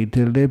willingly,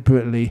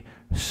 deliberately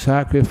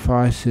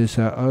sacrifices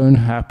their own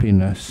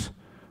happiness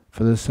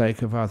for the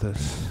sake of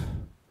others.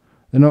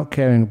 They're not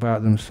caring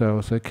about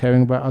themselves, they're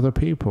caring about other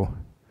people.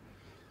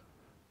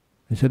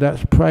 He said,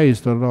 that's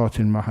praised a lot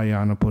in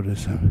Mahayana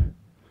Buddhism.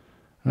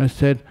 And I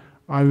said,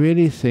 I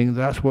really think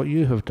that's what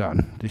you have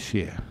done this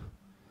year.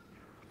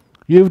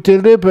 You've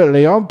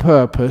deliberately, on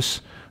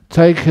purpose,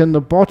 taken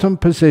the bottom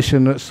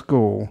position at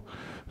school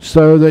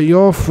so that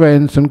your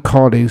friends and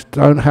colleagues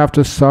don't have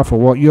to suffer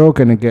what you're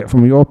going to get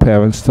from your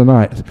parents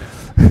tonight.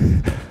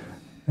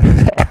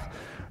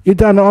 You've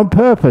done it on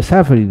purpose,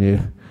 haven't you?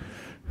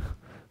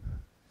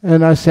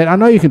 And I said, I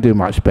know you can do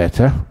much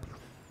better,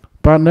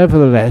 but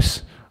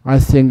nevertheless, I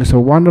think it's a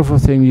wonderful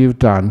thing you've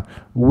done,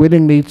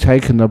 willingly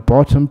taken the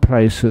bottom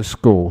place at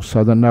school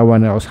so that no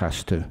one else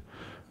has to.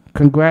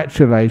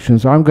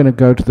 Congratulations, I'm going to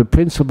go to the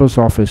principal's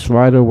office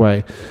right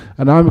away,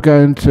 and I'm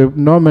going to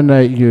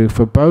nominate you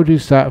for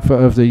Bodhisattva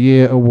of the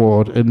Year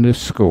award in this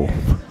school.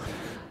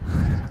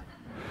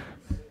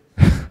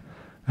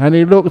 And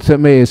he looked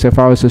at me as if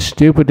I was the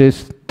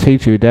stupidest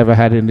teacher he'd ever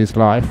had in his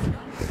life.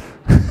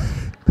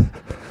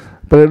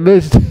 But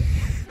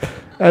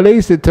at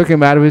least it took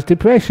him out of his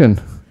depression.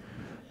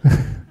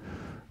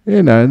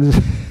 And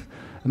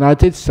I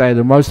did say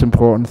the most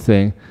important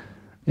thing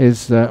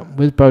is that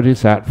with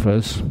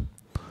bodhisattvas,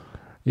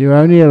 you're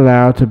only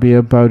allowed to be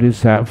a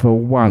bodhisattva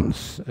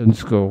once in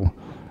school.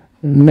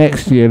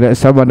 Next year, let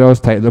someone else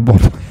take the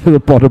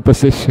bottom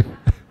position.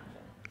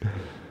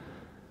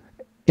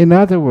 In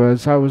other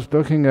words, I was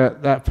looking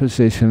at that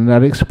position,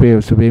 that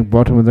experience of being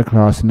bottom of the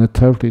class in a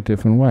totally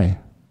different way.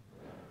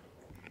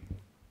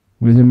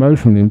 With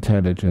emotional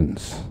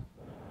intelligence,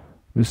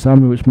 with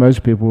something which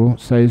most people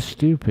say is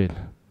stupid.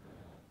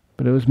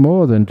 But it was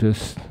more than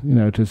just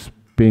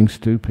being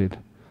stupid.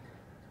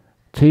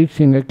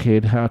 Teaching a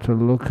kid how to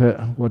look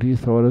at what he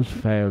thought as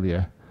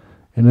failure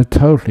in a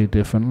totally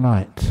different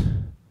light.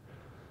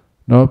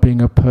 Not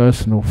being a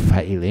personal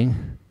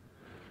failing,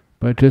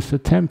 but just a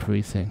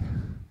temporary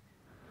thing.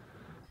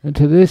 And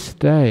to this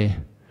day,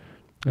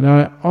 and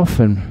I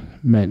often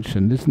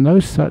mention, there's no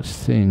such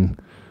thing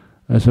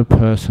as a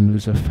person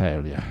who's a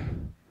failure.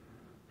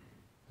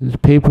 There's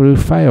people who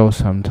fail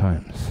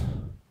sometimes.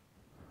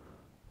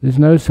 There's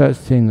no such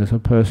thing as a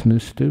person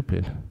who's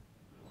stupid.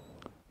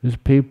 There's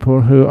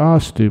people who are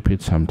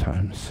stupid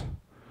sometimes,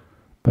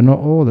 but not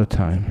all the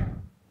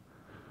time.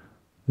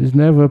 There's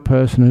never a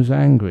person who's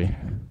angry.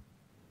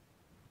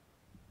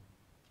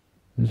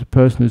 There's a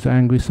person who's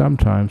angry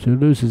sometimes, who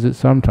loses it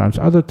sometimes.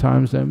 Other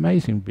times they're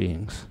amazing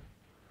beings.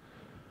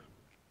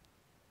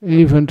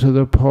 Even to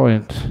the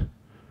point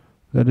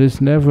that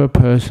there's never a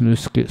person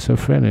who's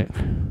schizophrenic.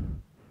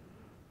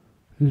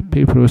 There's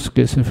people who are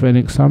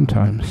schizophrenic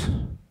sometimes.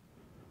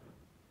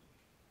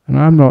 And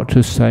I'm not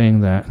just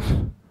saying that.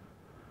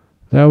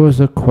 That was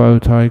a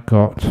quote I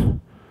got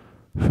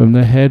from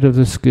the head of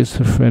the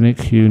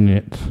schizophrenic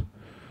unit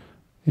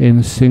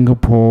in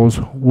Singapore's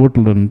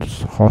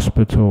Woodlands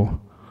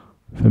Hospital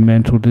for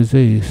mental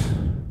disease.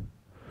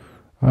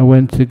 I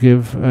went to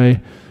give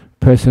a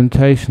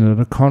presentation at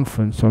a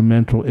conference on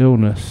mental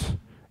illness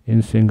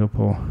in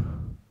Singapore.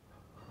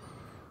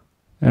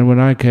 And when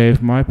I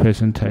gave my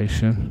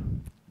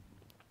presentation,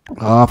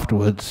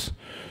 afterwards,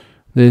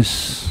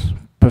 this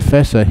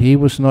professor, he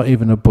was not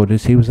even a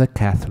Buddhist, he was a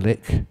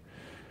Catholic,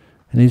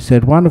 and he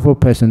said, "Wonderful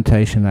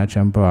presentation,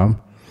 Ajahn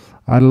Brahm.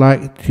 I'd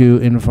like to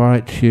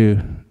invite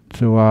you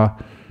to our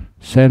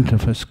Center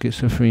for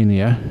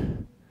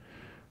Schizophrenia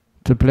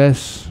to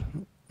bless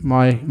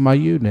my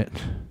unit."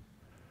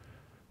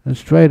 And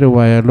straight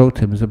away I looked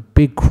at him, there's a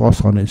big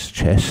cross on his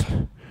chest.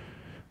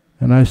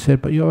 And I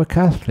said, "But you're a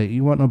Catholic,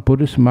 you want a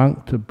Buddhist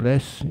monk to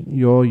bless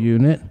your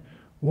unit?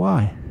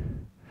 Why?"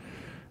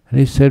 And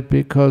he said,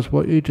 "Because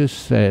what you just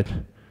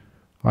said,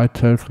 I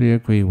totally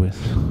agree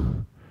with.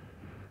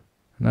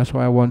 And that's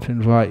why I want to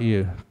invite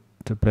you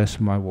to bless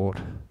my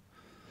ward."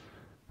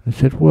 I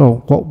said,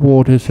 "Well, what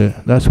ward is it?"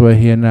 That's where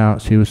he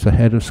announced he was the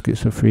head of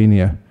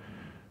schizophrenia,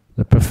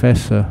 the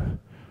professor,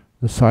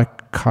 the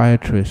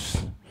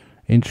psychiatrist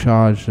in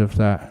charge of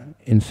that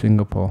in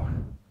Singapore.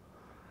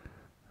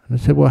 And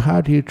I said, "Well,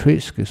 how do you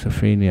treat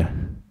schizophrenia?"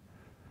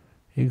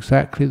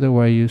 "Exactly the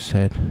way you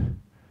said."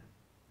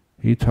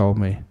 He told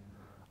me,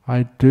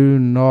 "I do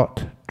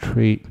not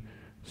treat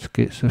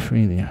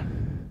schizophrenia,"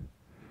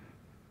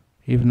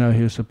 even though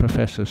he was a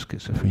professor of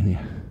schizophrenia.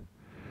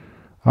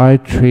 "I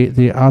treat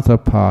the other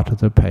part of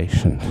the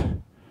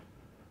patient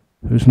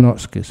who's not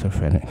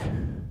schizophrenic."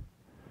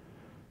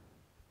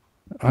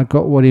 I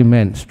got what he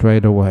meant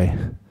straight away.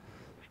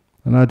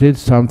 And I did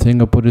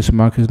something a Buddhist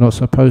monk is not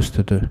supposed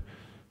to do.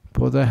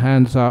 Put their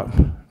hands up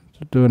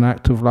to do an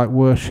act of like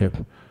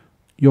worship.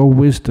 Your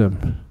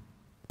wisdom,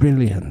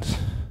 brilliant.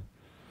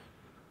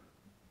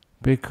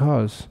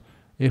 Because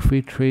if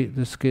we treat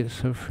the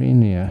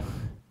schizophrenia,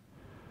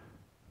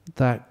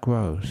 that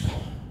grows.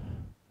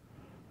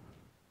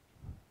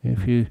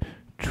 If you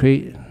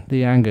treat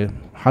the anger,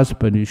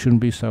 husband, you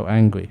shouldn't be so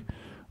angry.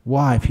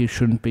 Wife, you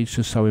shouldn't be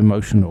just so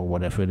emotional,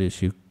 whatever it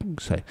is you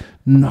say.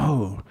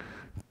 No,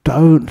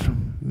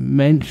 don't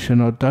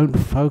mention or don't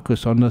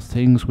focus on the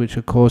things which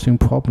are causing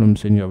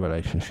problems in your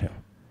relationship.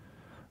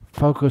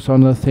 Focus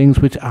on the things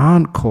which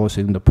aren't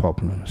causing the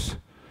problems.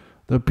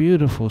 The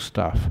beautiful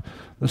stuff,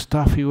 the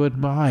stuff you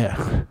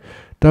admire.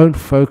 Don't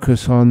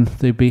focus on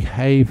the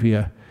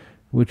behavior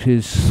which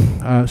is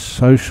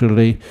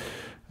socially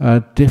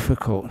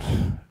difficult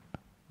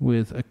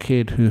with a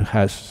kid who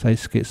has, say,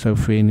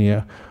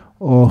 schizophrenia,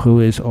 or who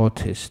is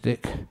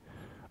autistic,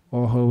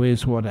 or who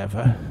is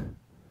whatever.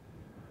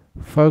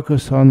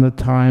 Focus on the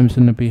times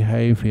and the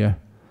behavior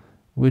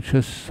which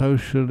are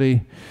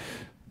socially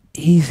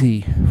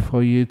easy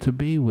for you to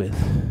be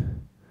with.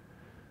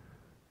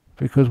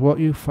 Because what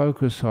you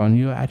focus on,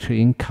 you're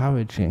actually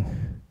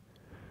encouraging.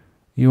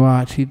 You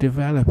are actually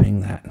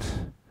developing that.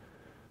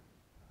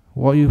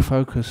 What you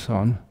focus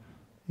on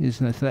is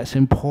that's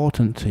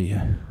important to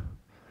you.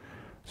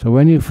 So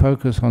when you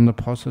focus on the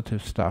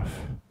positive stuff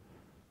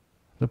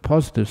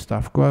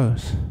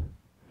grows.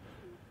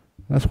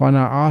 That's why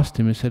I asked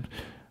him, he said,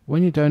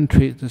 when you don't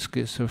treat the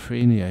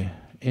schizophrenia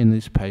in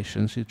these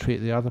patients, you treat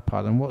the other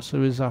part, and what's the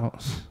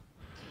results?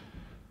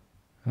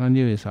 And I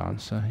knew his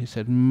answer. He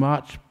said,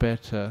 much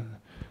better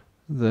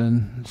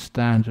than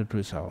standard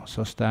results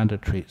or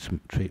standard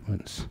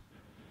treatments.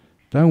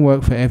 Don't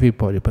work for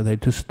everybody, but they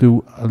just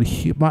do a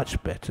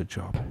much better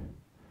job.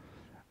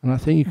 And I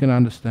think you can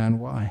understand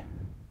why.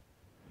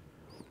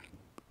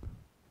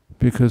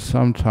 Because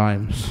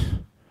sometimes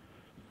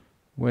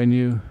when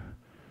you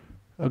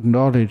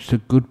acknowledge the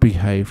good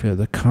behavior,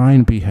 the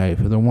kind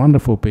behavior, the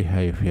wonderful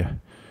behavior,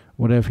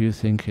 whatever you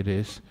think it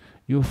is,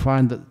 you'll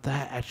find that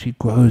that actually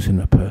grows in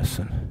a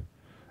person.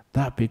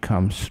 That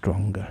becomes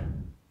stronger.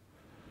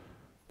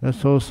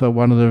 That's also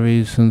one of the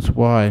reasons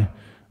why,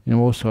 I'm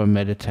also a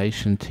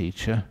meditation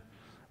teacher.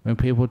 When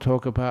people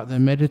talk about their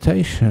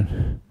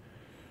meditation,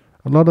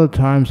 a lot of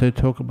times they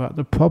talk about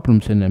the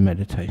problems in their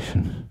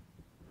meditation.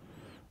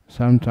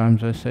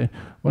 Sometimes I say,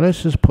 well,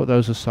 let's just put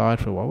those aside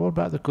for a while. What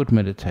about the good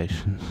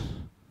meditations?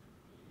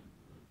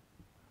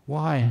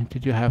 Why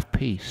did you have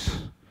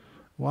peace?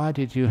 Why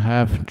did you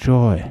have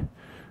joy?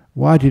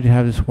 Why did you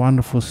have this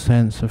wonderful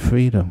sense of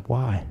freedom?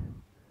 Why?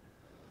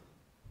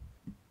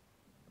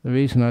 The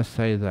reason I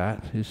say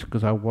that is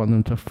because I want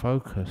them to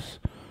focus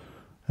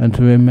and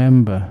to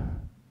remember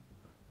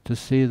to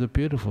see the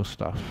beautiful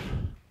stuff.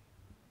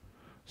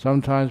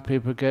 Sometimes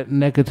people get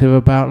negative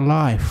about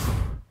life.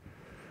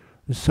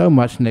 There's so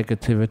much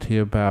negativity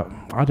about,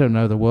 I don't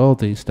know, the world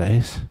these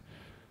days.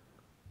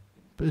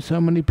 But there's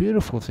so many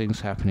beautiful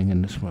things happening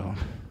in this world.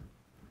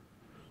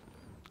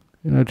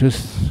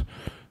 Just,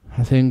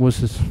 I think it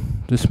was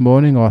this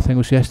morning, or I think it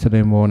was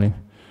yesterday morning,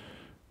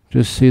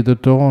 just see the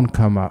dawn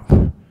come up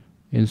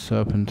in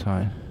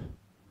Serpentine.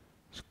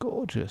 It's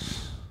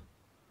gorgeous.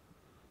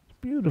 It's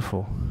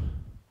beautiful.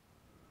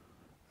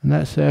 And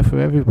that's there for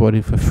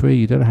everybody for free.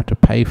 You don't have to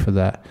pay for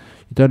that.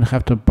 You don't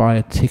have to buy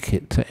a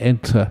ticket to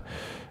enter,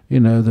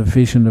 the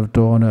vision of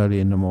dawn early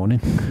in the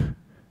morning.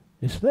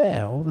 It's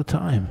there all the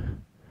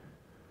time.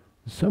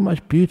 There's so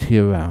much beauty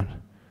around.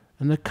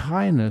 And the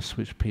kindness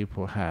which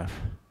people have,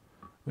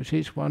 which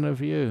each one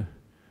of you,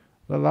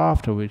 the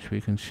laughter which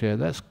we can share,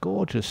 that's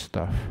gorgeous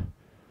stuff.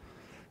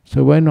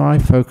 So when I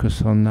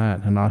focus on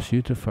that and ask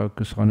you to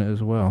focus on it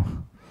as well,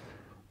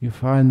 you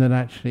find that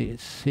actually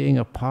it's seeing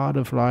a part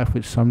of life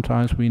which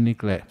sometimes we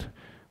neglect,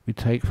 we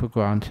take for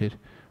granted.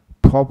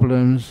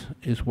 Problems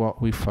is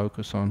what we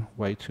focus on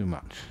way too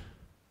much.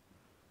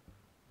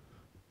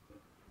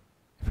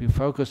 If you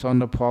focus on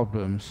the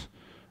problems,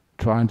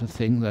 trying to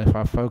think that if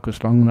I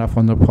focus long enough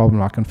on the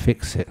problem I can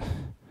fix it,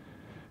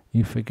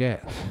 you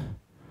forget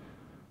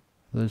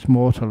there's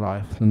more to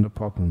life than the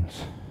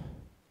problems.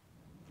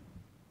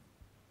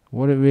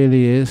 What it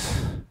really is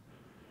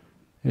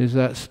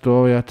that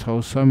story I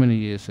told so many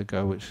years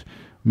ago, which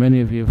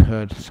many of you have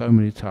heard so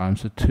many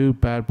times, the 2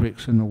 bad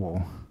bricks in the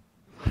wall.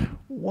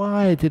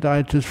 Why did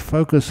I just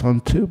focus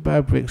on 2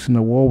 bad bricks in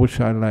the wall which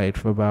I laid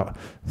for about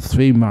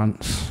 3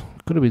 months?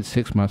 Could have been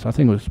 6 months, I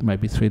think it was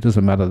maybe 3,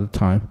 doesn't matter the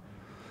time.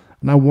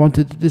 And I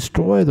wanted to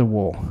destroy the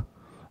wall.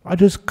 I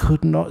just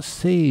could not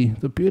see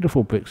the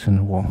beautiful bricks in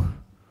the wall.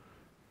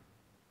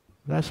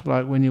 That's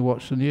like when you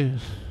watch the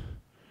news.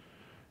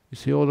 You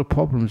see all the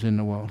problems in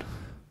the world.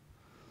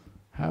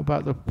 How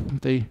about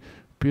the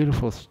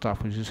beautiful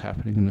stuff which is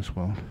happening in this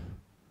world,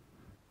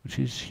 which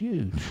is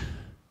huge?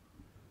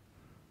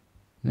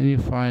 Then you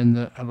find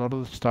that a lot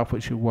of the stuff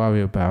which you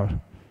worry about,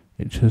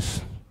 it's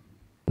just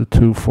the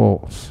 2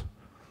 faults.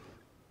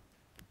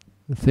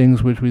 The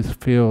things which we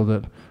feel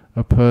that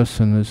a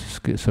person is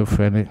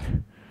schizophrenic,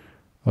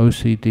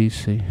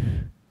 OCDC.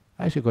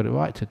 I actually got it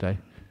right today.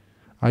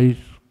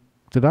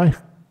 Did I?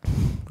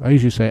 I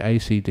usually say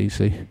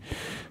ACDC.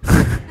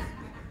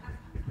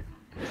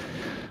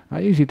 I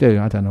usually do,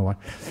 I don't know why.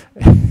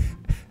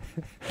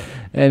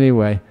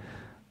 Anyway,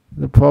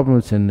 the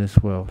problems in this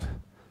world.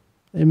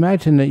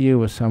 Imagine that you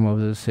were someone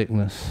with a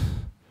sickness,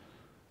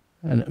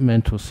 and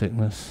mental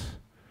sickness,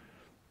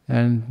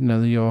 and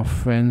your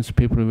friends,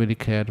 people who really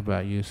cared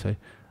about you, say,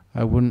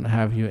 I wouldn't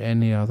have you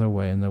any other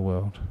way in the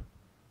world.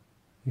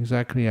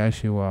 Exactly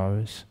as you are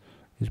is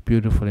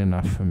beautiful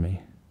enough for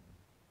me.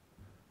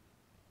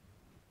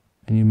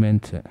 And you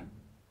meant it.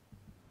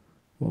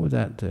 What would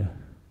that do?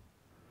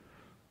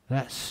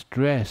 That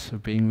stress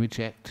of being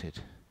rejected,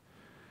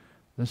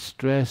 the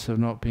stress of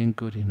not being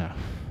good enough,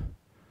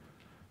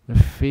 the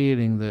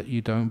feeling that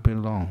you don't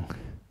belong,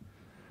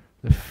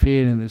 the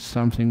feeling there's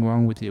something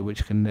wrong with you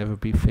which can never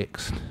be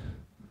fixed.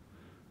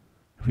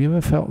 Have you ever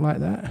felt like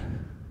that?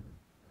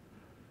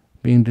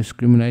 Being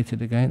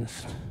discriminated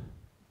against,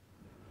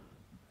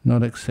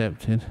 not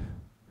accepted,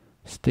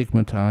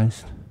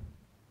 stigmatized.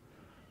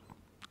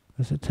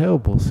 It's a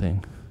terrible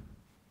thing.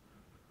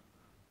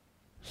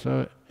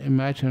 So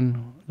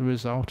imagine the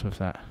result of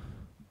that.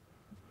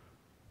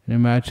 And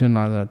imagine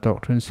like that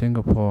doctor in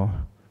Singapore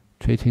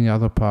treating the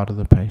other part of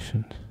the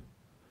patient.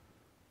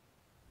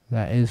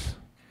 That is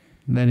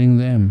letting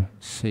them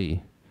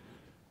see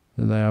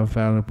that they are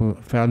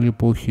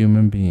valuable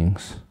human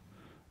beings.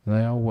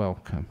 They are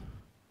welcome.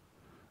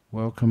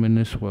 Welcome in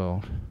this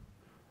world,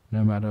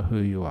 no matter who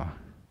you are.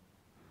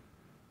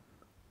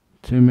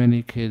 Too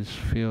many kids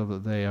feel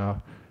that they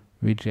are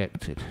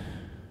rejected,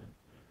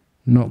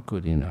 not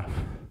good enough.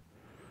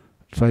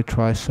 So they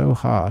try so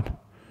hard,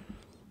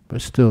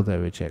 but still they're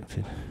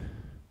rejected.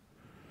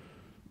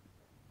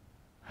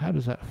 How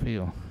does that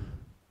feel?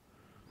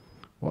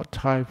 What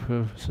type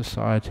of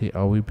society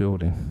are we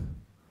building?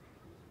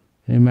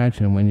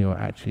 Imagine when you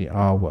actually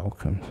are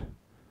welcomed.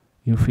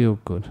 You feel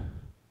good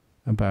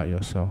about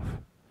yourself.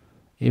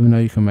 Even though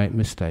you can make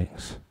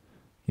mistakes,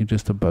 you're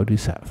just a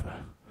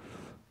bodhisattva.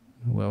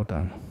 Well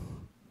done.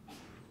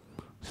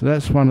 So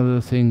that's one of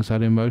the things,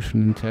 that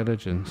emotional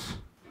intelligence.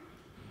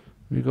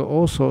 We've got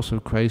all sorts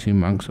of crazy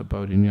monks at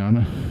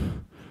Bodhinyana.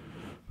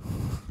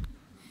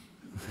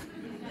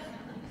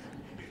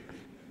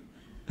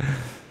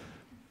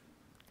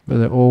 But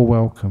they're all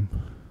welcome.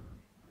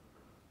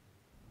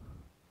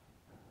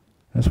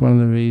 That's one of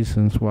the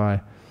reasons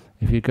why,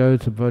 if you go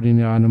to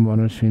Bodhinyana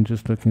monastery and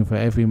just looking for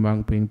every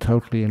monk being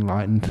totally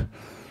enlightened,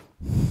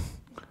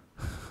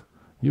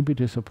 you'll be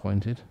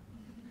disappointed.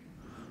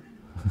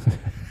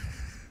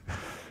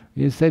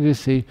 Instead you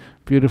see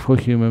beautiful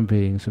human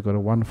beings who've got a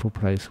wonderful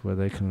place where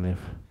they can live.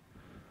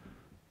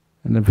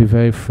 And they'll be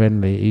very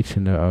friendly, each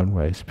in their own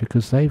ways,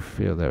 because they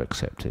feel they're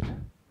accepted.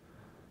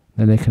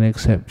 Then they can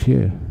accept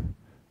you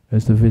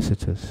as the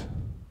visitors.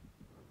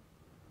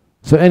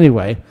 So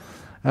anyway,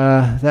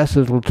 that's a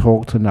little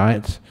talk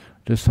tonight,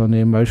 just on the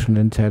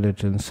emotional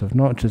intelligence of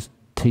not just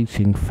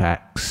teaching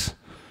facts.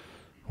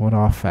 What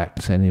are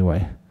facts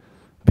anyway?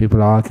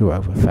 People argue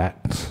over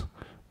facts.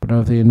 But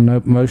of the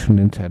emotional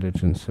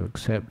intelligence of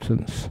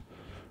acceptance,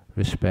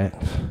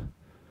 respect,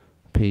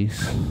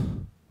 peace,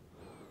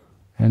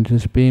 and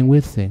just being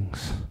with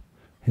things,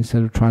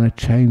 instead of trying to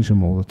change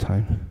them all the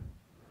time.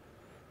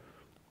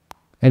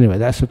 Anyway,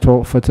 that's the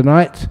talk for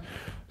tonight.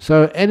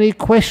 So, any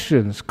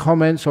questions,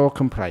 comments, or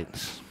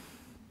complaints?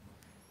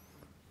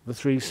 The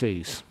 3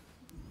 C's.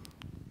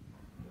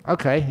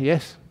 Okay,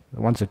 yes?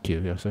 One's a Q,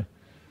 you'll see.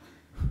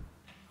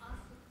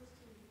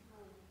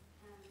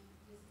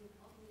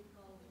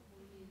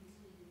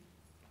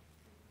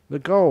 The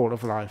goal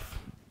of life.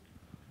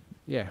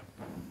 Yeah.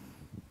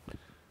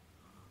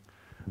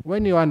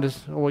 When you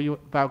understand, or you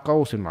about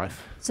goals in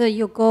life. So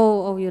your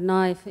goal of your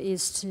life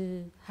is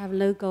to have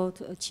no goal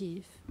to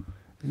achieve.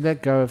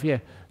 Let go of, yeah.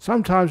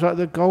 Sometimes like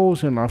the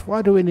goals in life,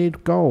 why do we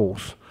need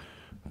goals?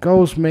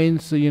 Goals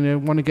means that, you know,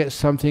 want to get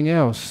something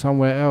else,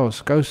 somewhere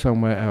else, go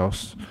somewhere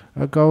else.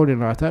 A goal in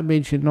life, that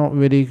means you're not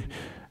really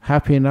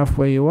happy enough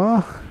where you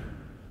are.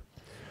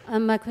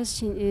 My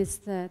question is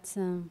that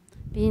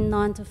being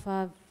 9 to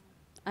 5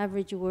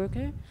 average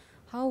worker,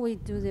 how we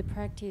do the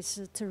practice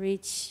to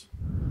reach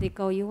the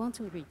goal you want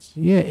to reach?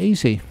 Yeah,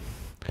 easy.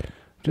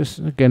 Just,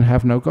 again,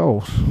 have no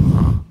goals.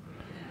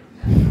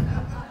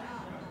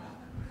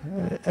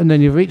 And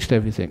then you've reached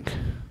everything.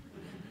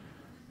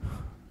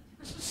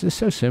 It's just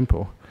so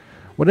simple.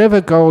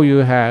 Whatever goal you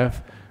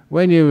have,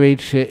 when you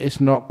reach it, it's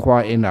not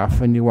quite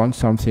enough and you want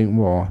something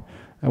more.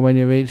 And when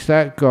you reach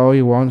that goal,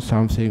 you want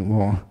something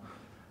more.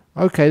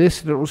 Okay,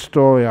 this little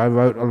story I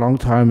wrote a long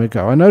time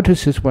ago. I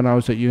noticed this when I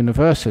was at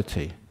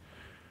university.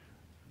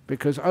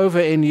 Because over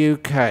in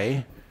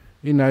UK,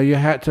 you know, you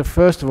had to,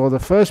 first of all, the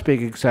first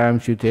big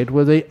exams you did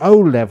were the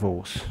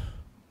O-levels.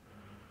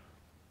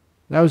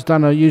 That was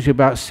done usually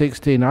about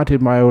 16. I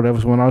did my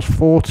O-levels when I was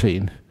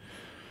 14.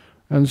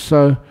 And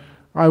so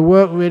I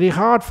worked really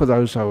hard for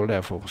those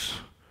O-levels.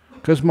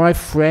 Because my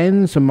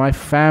friends and my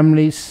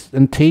families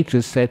and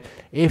teachers said,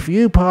 if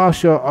you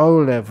pass your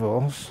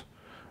O-levels,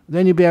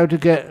 then you'll be able to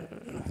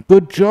get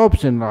good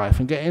jobs in life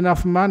and get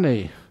enough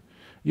money.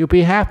 You'll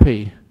be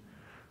happy.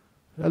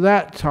 At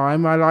that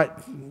time, I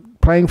liked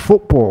playing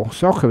football,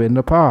 soccer in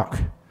the park.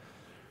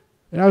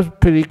 And I was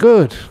pretty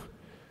good.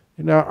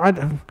 You know,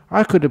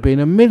 I could have been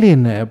a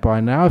millionaire by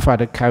now if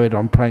I'd have carried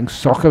on playing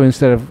soccer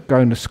instead of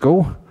going to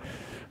school.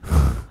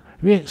 Have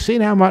you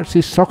seen how much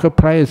these soccer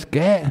players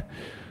get?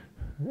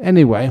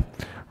 Anyway,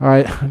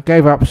 I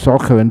gave up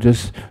soccer and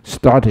just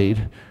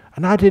studied,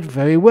 and I did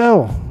very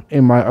well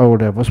in my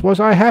O-levels. Was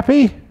I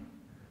happy?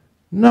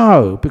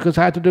 No, because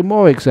I had to do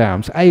more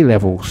exams,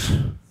 A-levels.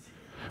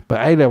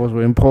 But A-levels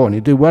were important.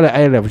 You do well at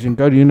A-levels, you can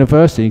go to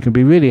university, you can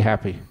be really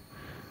happy.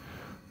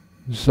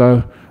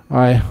 So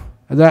at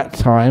that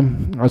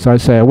time, as I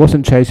say, I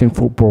wasn't chasing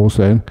footballs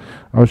then,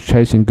 I was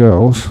chasing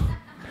girls.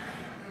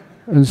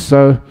 And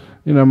so,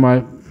 you know,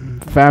 my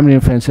family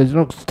and friends said,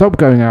 look, stop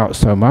going out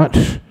so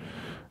much.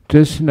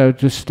 Just, you know,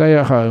 just stay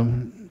at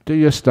home, do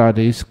your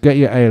studies, get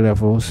your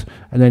A-levels,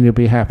 and then you'll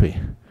be happy.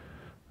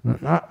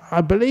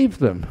 I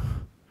believed them.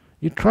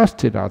 You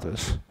trusted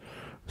others.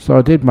 So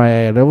I did my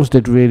A-levels,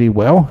 did really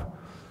well,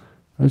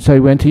 and so I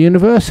went to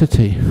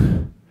university.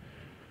 And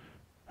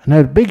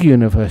at a big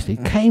university,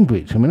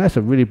 Cambridge. I mean, that's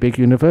a really big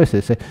university.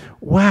 They say,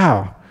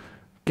 wow,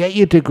 get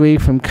your degree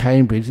from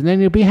Cambridge, and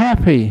then you'll be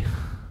happy.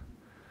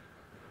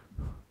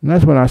 And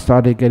that's when I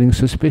started getting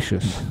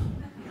suspicious.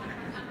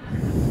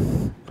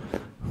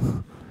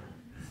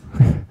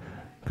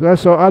 Because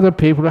I saw other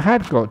people who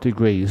had got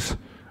degrees.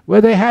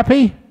 Were they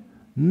happy?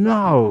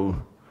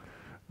 No.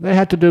 They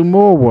had to do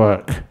more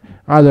work.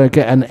 Either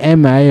get an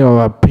MA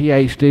or a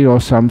PhD or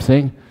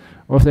something,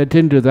 or if they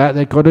didn't do that,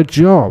 they got a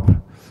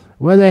job.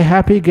 Were they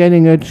happy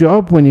getting a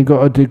job when you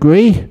got a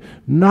degree?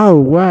 No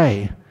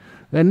way.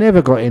 They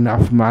never got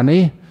enough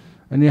money,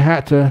 and you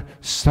had to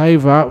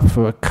save up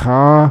for a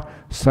car,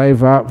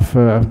 save up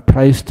for a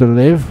place to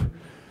live.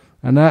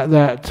 And at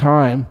that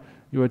time,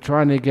 you were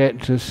trying to get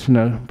just, you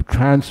know,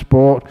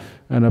 transport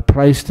and a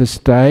place to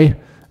stay,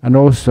 and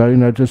also, you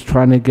know, just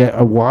trying to get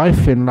a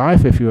wife in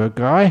life if you're a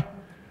guy.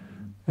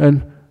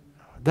 And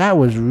that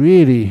was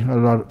really a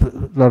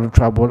lot of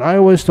trouble. I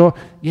always thought,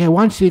 yeah,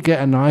 once you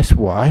get a nice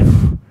wife,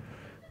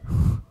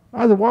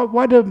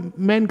 why do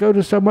men go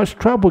to so much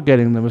trouble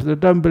getting them if they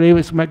don't believe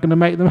it's going to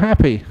make them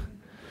happy?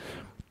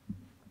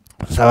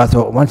 So I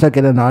thought, once I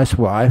get a nice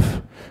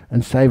wife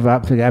and save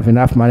up to have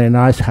enough money, a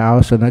nice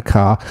house and a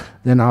car,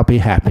 then I'll be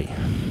happy.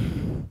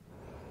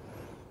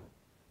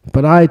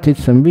 But I did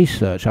some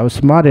research. I was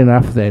smart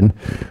enough then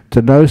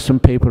to know some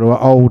people who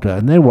are older,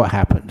 and then what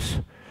happens?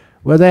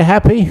 Were they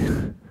happy?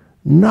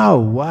 No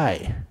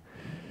way.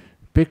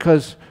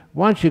 Because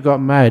once you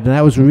got married, and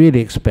that was really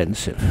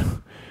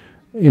expensive,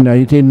 you know,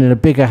 you did it in a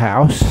bigger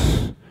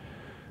house,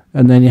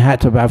 and then you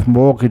had to have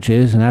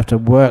mortgages and have to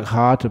work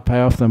hard to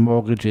pay off the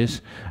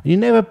mortgages. And you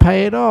never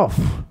pay it off.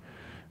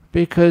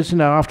 Because, you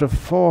know, after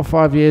 4 or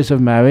 5 years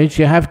of marriage,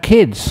 you have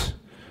kids.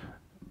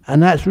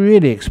 And that's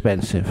really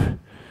expensive.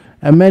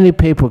 And many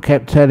people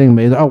kept telling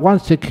me that, oh,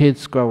 once the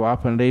kids grow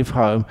up and leave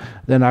home,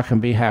 then I can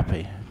be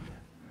happy.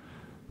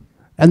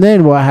 And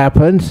then what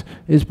happens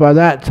is by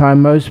that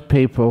time most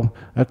people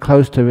are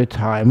close to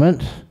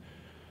retirement,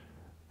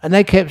 And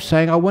they kept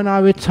saying, oh, when I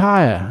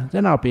retire,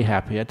 then I'll be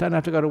happy. I don't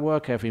have to go to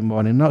work every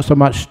morning, not so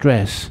much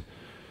stress.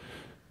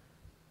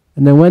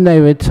 And then when they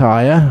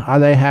retire, are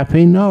they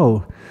happy?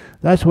 No.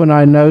 That's when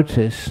I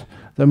noticed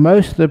that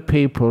most of the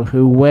people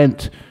who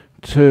went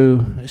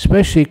to,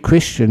 especially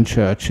Christian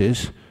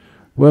churches,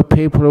 were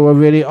people who were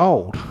really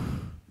old.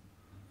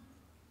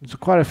 There's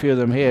quite a few of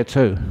them here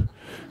too.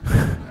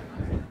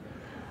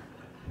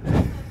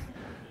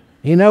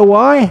 You know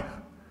why?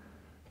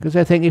 Because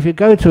they think if you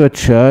go to a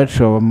church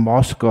or a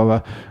mosque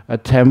or a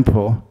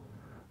temple,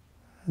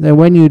 then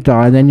when you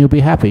die, then you'll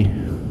be happy.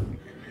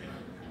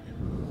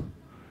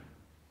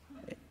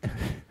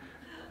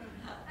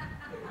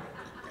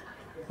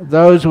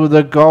 Those were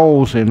the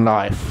goals in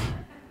life.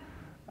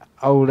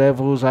 O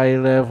levels, A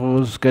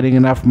levels, getting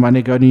enough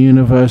money, going to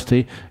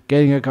university,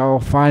 getting a goal,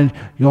 find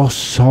your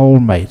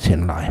soulmate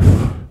in life.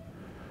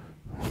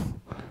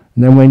 And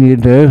then when you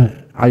do,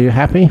 are you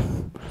happy?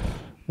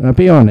 Now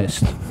be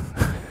honest.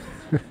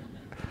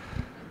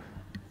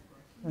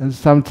 And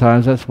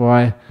sometimes that's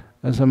why,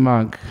 as a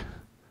monk,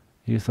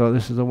 you thought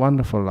this is a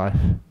wonderful life.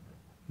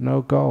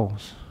 No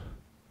goals.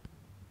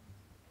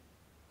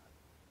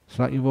 It's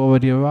like you've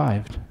already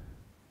arrived.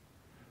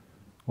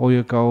 All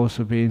your goals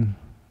have been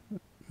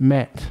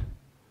met.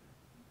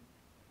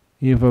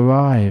 You've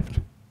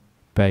arrived,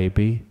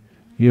 baby.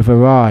 You've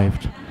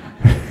arrived.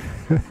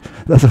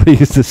 That's what we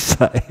used to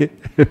say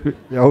in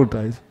the old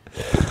days.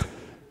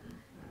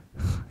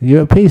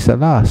 You're at peace at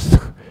last.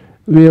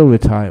 Real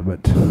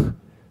retirement.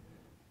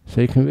 So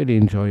you can really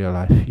enjoy your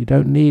life. You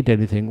don't need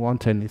anything,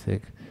 want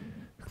anything.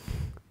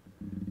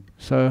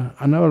 So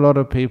I know a lot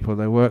of people,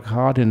 they work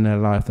hard in their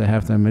life, they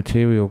have their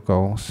material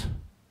goals.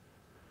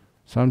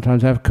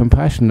 Sometimes have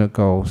compassionate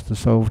goals to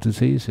solve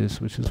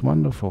diseases, which is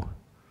wonderful.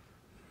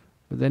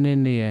 But then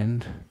in the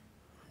end,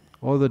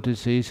 all the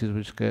diseases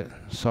which get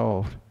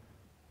solved,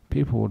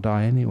 people will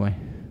die anyway.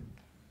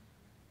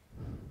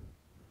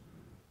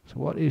 So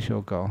what is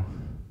your goal?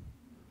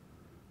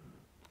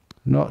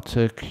 Not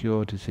to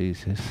cure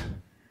diseases,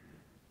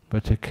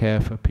 but to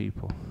care for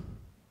people.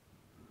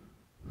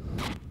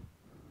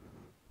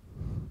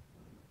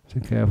 To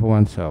care for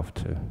oneself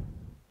too.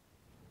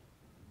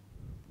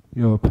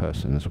 You're a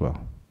person as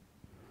well.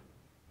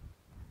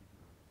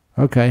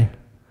 Okay.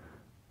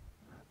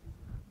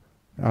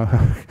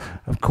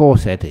 Of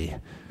course, Eddie.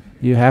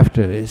 You have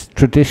to. It's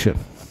tradition.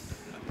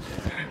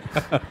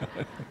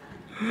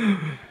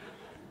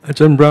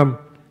 Ajahn Brahm,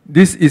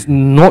 this is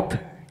not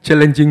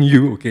challenging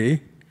you,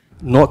 okay?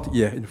 Not,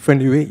 in a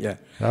friendly way,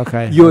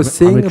 Okay. You're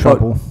saying about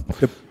trouble.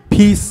 the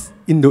peace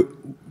in the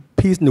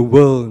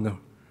world, you know,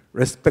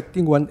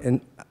 respecting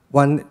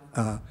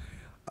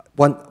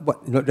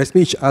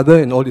respecting each other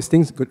and all these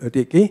things, good,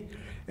 okay?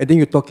 And then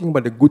you're talking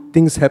about the good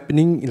things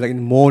happening in, like in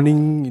the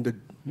morning, in the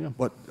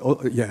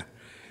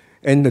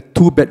and the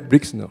two bad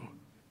bricks now.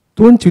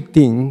 Don't you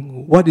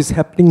think what is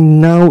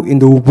happening now in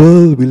the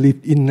world we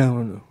live in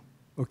now,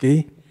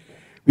 okay?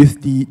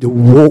 With the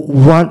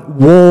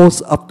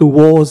wars after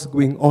wars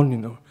going on, you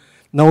know.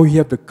 Now you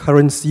have the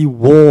currency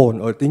war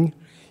and all thing.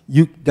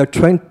 They're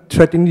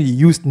threatening to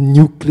use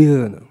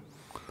nuclear. You know.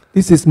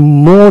 This is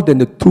more than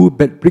the two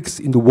bad bricks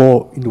in the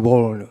war. You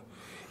know.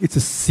 It's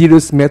a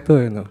serious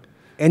matter. You know.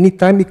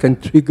 Anytime it can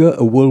trigger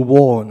a world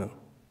war. You know.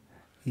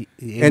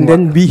 And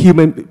then we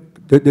human,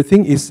 the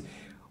thing is,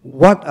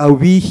 what are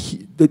we?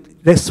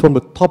 That's from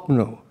the top. You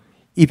know.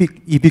 If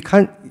we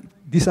can't,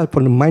 these are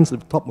from the minds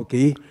of the top.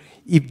 Okay.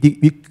 If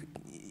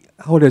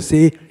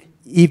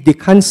if they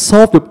can't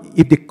solve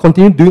if they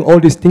continue doing all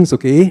these things, now,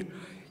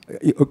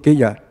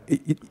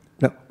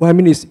 what I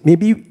mean is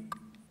maybe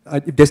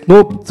if there's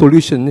no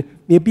solution,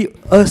 maybe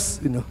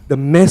us, you know, the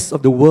mass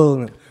of the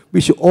world,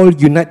 we should all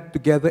unite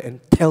together and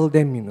tell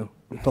them, you know,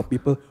 the top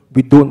people,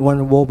 we don't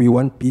want war, we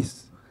want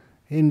peace.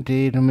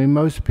 Indeed, I mean,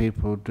 most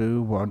people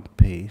do want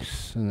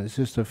peace, and it's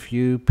just a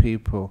few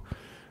people,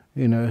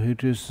 you know, who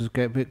just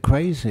get a bit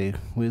crazy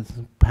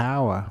with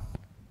power.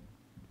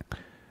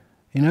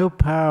 You know,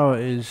 power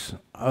is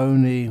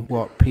only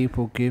what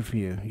people give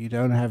you. You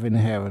don't have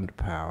inherent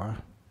power.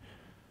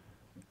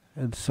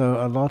 And so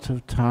a lot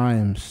of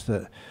times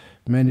that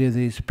many of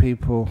these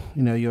people,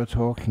 you know, you're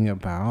talking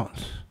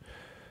about,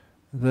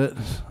 that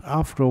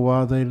after a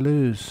while they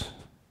lose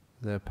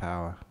their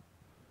power.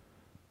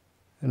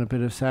 And a bit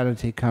of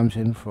sanity comes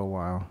in for a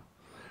while.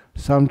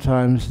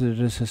 Sometimes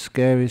there's a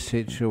scary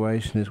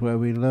situation is where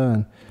we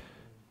learn.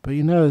 But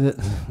you know that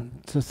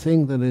to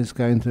think that there's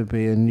going to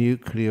be a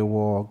nuclear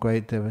war,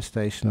 great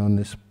devastation on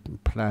this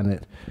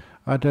planet,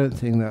 I don't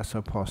think that's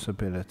a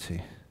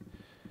possibility.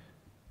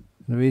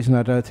 The reason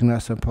I don't think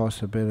that's a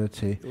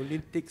possibility... It only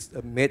takes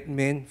a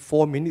madman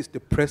 4 minutes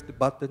to press the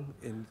button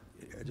and...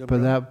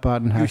 But that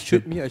button has to... You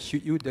shoot me, I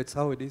shoot you, that's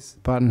how it is.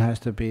 Button has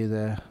to be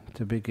there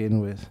to begin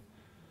with.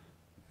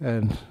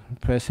 And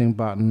pressing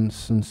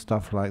buttons and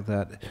stuff like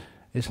that,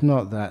 it's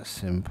not that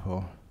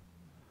simple.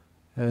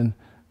 And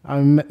I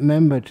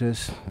remember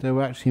there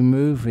were actually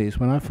movies.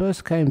 When I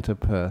first came to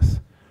Perth,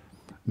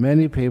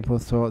 many people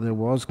thought there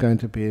was going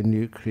to be a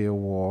nuclear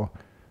war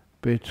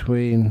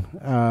between,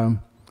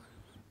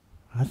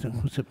 I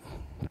think, was it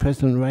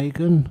President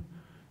Reagan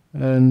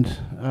and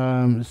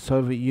the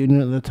Soviet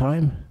Union at the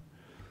time?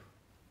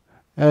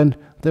 And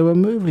there were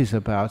movies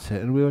about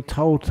it, and we were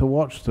told to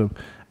watch them.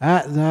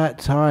 At that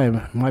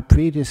time, my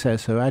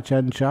predecessor,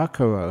 Ajahn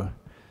Brahm,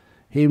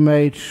 he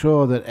made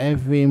sure that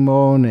every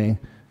morning,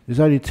 there's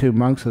only 2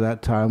 monks at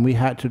that time, we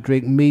had to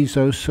drink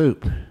miso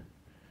soup.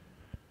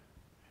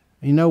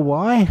 You know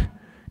why?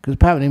 Because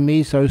apparently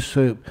miso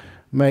soup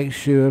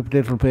makes you a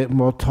little bit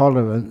more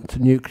tolerant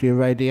to nuclear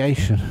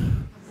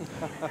radiation.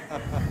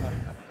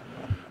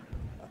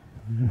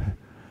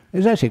 It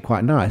was actually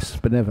quite nice,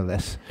 but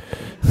nevertheless.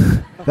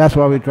 That's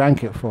why we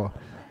drank it for.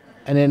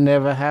 And it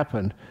never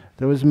happened.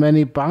 There was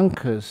many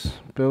bunkers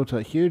built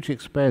at huge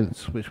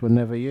expense which were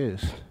never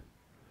used.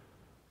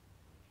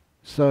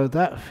 So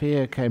that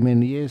fear came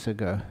in years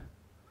ago.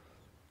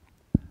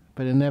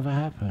 But it never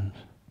happened.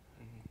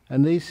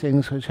 And these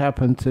things which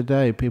happen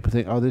today, people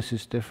think, oh, this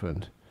is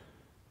different.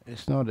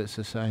 It's not, it's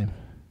the same.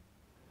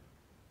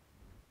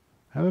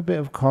 Have a bit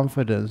of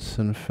confidence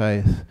and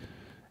faith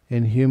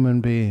in human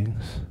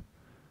beings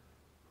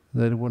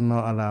that will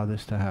not allow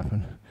this to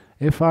happen.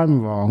 If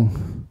I'm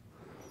wrong,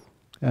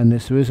 and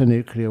there is a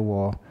nuclear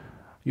war,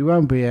 you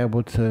won't be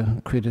able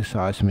to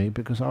criticize me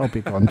because I'll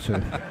be gone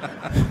too.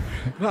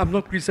 No, I'm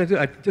not criticizing.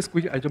 I just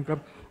Ajahn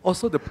Brahm.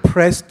 Also the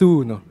press too,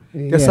 you know.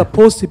 There's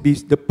supposed to be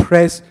the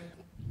press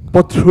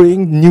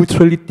portraying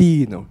neutrality,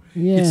 you know.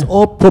 Yeah. It's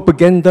all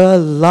propaganda,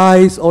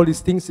 lies, all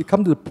these things. It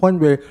comes to the point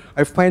where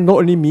I find not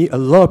only me, a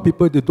lot of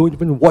people, they don't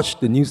even watch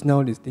the news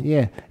now. These things.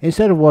 Yeah,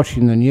 instead of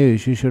watching the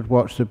news, you should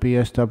watch the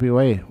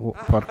BSWA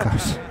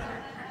podcast.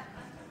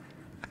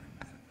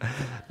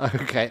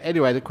 Okay,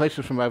 anyway, the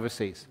question from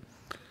overseas.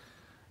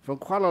 From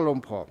Kuala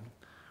Lumpur.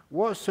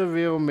 What's the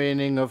real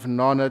meaning of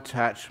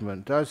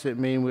non-attachment? Does it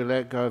mean we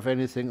let go of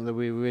anything that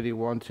we really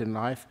want in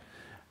life?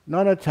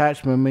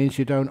 Non-attachment means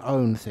you don't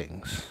own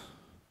things.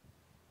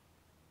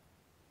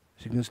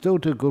 So you can still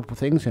do good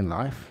things in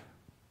life.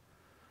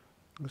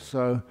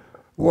 So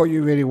what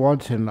you really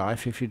want in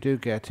life, if you do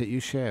get it, you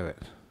share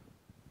it.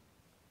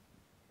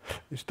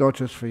 It's not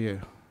just for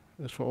you,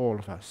 it's for all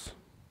of us.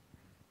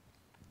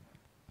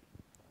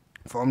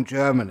 From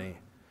Germany.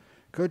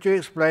 Could you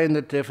explain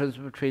the difference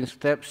between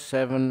steps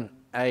 7,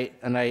 8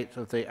 and 8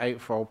 of the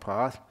Eightfold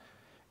Path?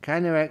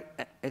 Can you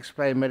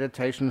explain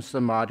meditation and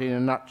samadhi in a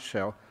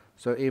nutshell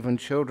so even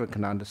children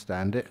can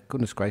understand it?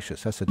 Goodness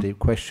gracious, that's a deep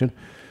question.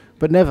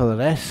 But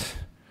nevertheless,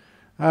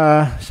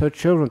 so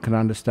children can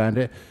understand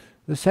it.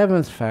 The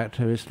 7th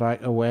factor is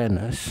like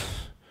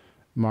awareness,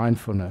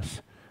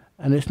 mindfulness.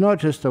 And it's not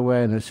just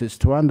awareness, it's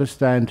to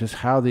understand just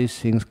how these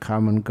things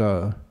come and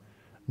go.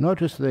 Not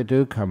just that they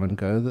do come and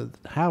go,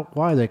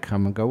 why they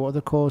come and go, what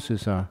the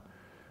causes are.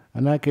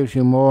 And that gives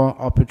you more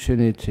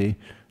opportunity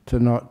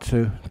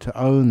to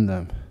own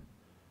them.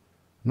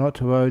 Not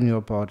to own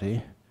your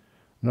body,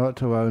 not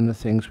to own the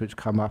things which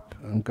come up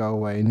and go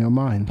away in your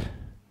mind.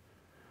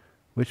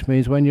 Which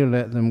means when you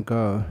let them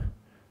go,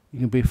 you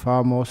can be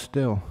far more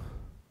still.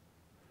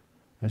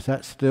 It's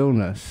that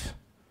stillness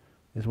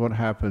is what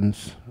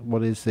happens,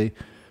 what is the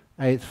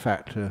 8th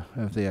factor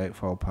of the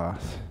Eightfold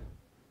Path.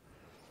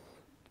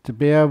 To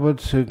be able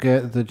to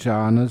get the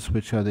jhanas,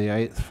 which are the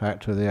 8th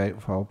factor of the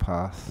Eightfold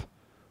Path,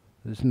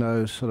 there's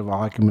no sort of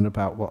argument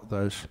about what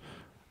those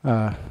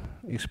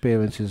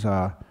experiences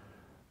are.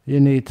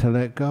 You need to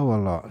let go a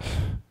lot.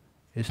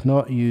 It's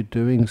not you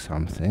doing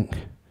something.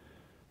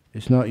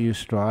 It's not you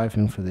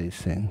striving for these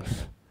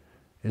things.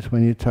 It's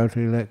when you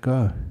totally let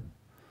go.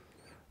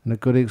 And a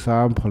good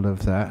example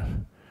of that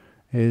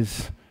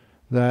is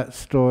that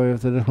story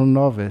of the little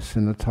novice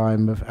in the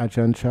time of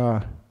Ajahn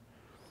Chah.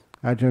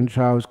 Ajahn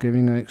Chah was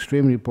giving an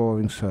extremely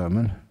boring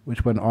sermon,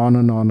 which went on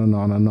and on and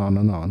on and on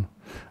and on,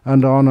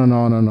 and on and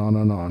on and on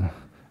and on.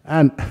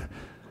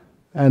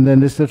 And then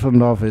this little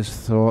novice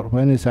thought,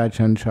 when is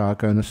Ajahn Chah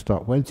going to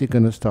stop? When's he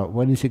going to stop?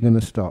 When is he going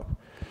to stop?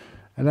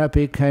 And that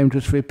became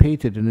just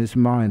repeated in his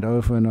mind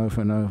over and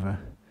over and over.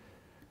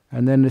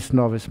 And then this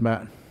novice,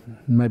 about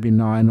maybe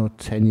 9 or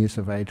 10 years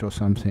of age or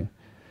something,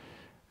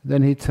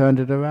 then he turned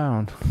it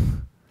around.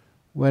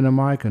 When am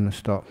I going to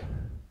stop?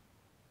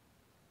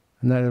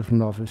 And that little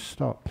novice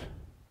stopped.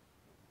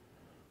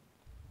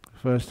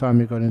 First time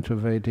he got into a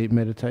very deep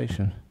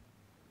meditation.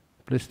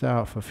 Blissed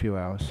out for a few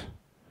hours.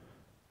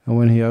 And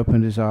when he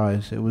opened his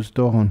eyes, it was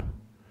dawn.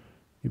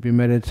 He'd been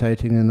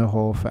meditating in the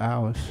hall for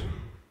hours.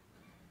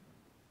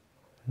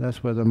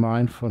 That's where the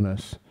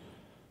mindfulness,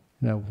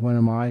 when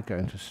am I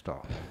going to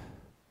stop?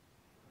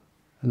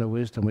 And the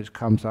wisdom which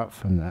comes up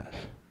from that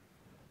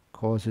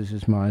causes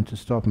his mind to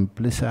stop and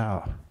bliss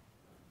out.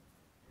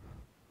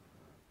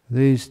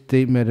 These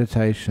deep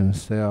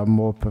meditations, they are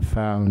more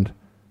profound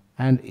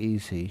and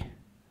easy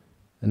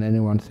than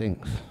anyone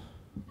thinks.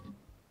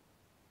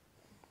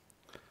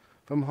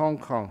 From Hong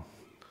Kong.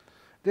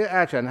 Dear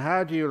Ajahn,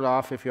 how do you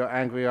laugh if you're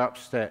angry or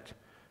upset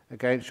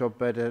against your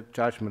better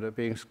judgment of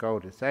being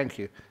scolded? Thank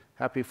you.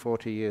 Happy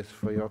 40 years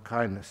for your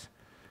kindness.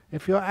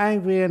 If you're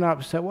angry and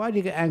upset, why do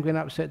you get angry and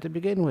upset to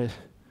begin with?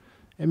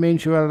 It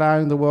means you're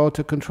allowing the world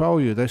to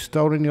control you. They've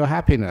stolen your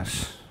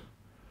happiness.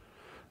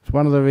 It's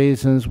one of the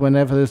reasons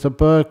whenever there's a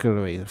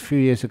burglary. A few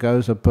years ago there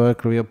was a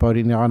burglary at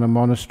Bodhinyana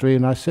Monastery,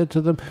 and I said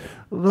to them,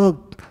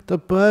 look, the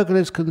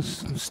burglars can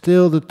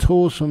steal the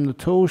tools from the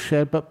tool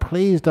shed, but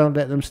please don't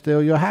let them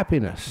steal your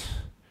happiness.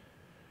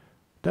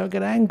 Don't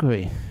get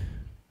angry.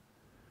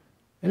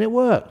 And it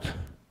worked.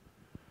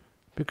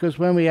 Because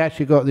when we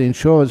actually got the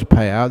insurance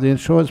payout, the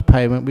insurance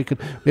payment, we could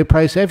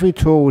replace every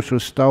tool which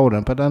was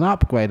stolen, but then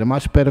upgrade a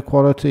much better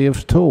quality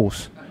of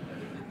tools.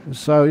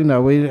 So, you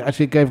know, we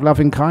actually gave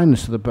loving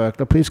kindness to the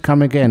burglar. Please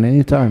come again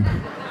anytime.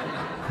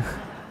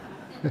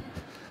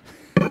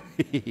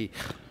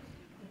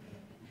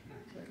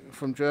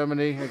 From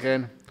Germany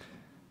again.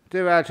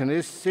 Dear Ajahn,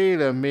 is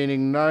sila,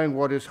 meaning knowing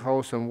what is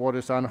wholesome, what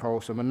is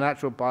unwholesome, a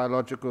natural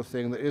biological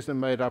thing that isn't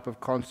made up of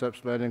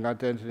concepts, learning,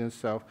 identity and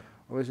self,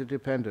 or is it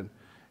dependent?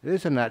 It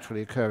is a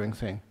naturally occurring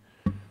thing.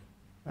 And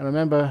I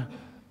remember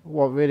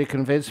what really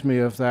convinced me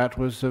of that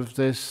was of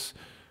this,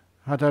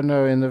 I don't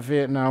know, in the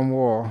Vietnam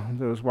War,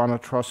 there was one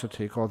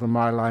atrocity called the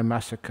My Lai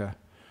Massacre.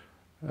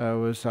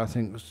 I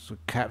think it was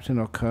Captain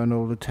or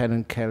Colonel,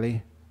 Lieutenant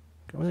Kelly,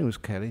 I think it was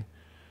Kelly,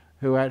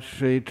 who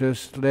actually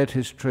just led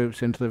his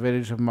troops into the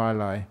village of My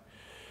Lai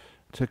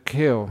to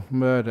kill,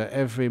 murder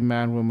every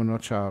man, woman or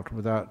child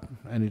without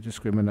any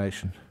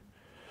discrimination.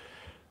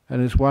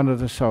 And as one of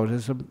the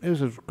soldiers, it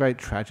was a great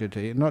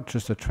tragedy, not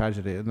just a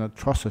tragedy, an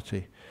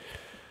atrocity.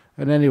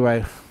 And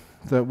anyway,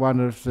 that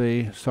one of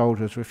the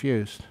soldiers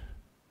refused.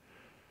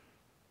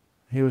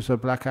 He was a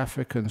black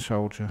African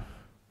soldier.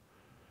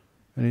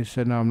 And he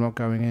said, no, I'm not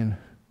going in.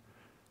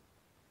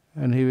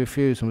 And he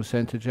refused and was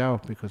sent to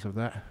jail because of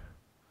that.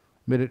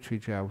 Military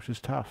jail, which was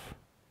tough.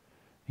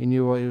 He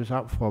knew what he was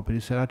up for, but he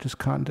said, I just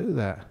can't do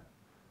that.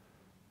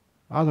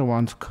 Other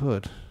ones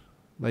could.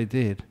 They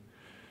did.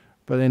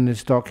 But in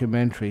this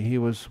documentary, he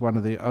was one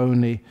of the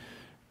only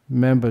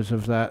members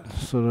of that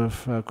sort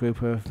of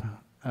group of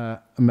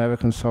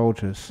American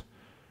soldiers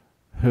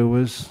who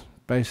was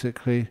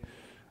basically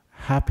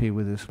happy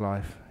with his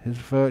life. His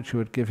virtue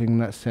had given him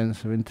that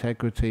sense of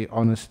integrity,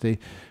 honesty,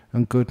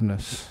 and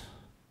goodness.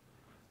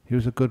 He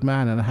was a good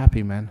man and a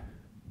happy man.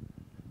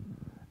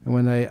 And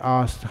when they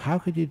asked, how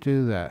could you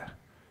do that?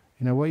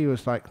 You know, were you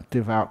was like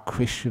devout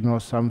Christian or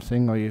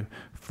something, or you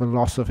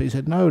philosopher? He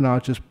said, no, I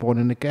was just born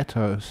in the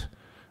ghettos.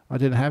 I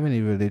didn't have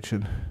any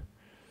religion.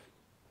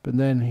 But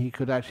then he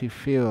could actually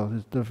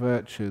feel the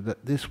virtue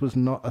that this was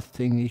not a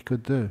thing he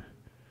could do.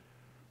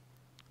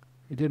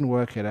 He didn't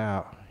work it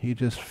out. He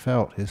just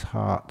felt his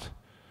heart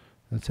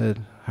and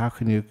said, how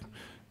can you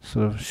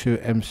sort of shoot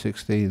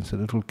M16s at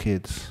little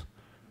kids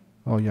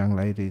or young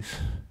ladies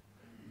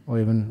or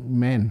even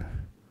men?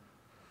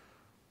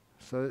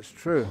 So it's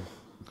true.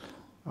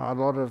 A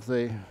lot of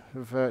the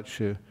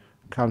virtue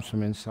comes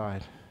from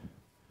inside.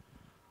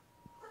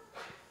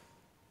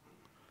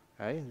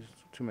 Hey, there's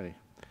too many.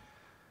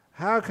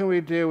 How can we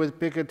deal with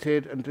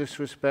bigoted and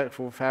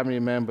disrespectful family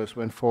members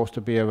when forced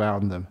to be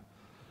around them?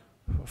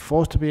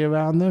 Forced to be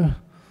around them?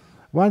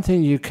 One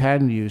thing you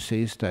can use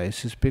these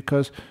days is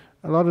because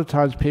a lot of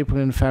times people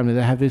in the family,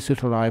 they have these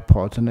little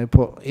iPods and they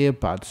put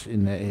earbuds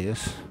in their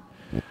ears.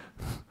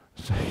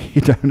 So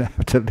you don't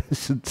have to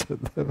listen to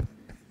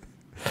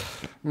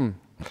them.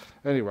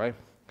 Anyway,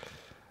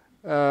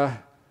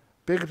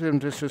 bigoted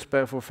and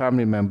disrespectful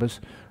family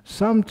members,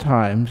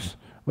 sometimes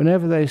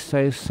whenever they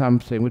say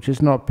something which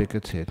is not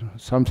bigoted,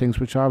 some things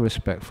which are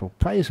respectful,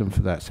 praise them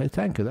for that. Say,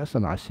 thank you, that's a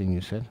nice thing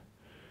you said.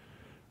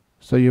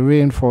 So you're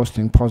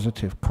reinforcing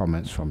positive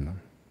comments from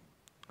them.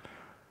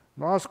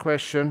 Last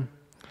question.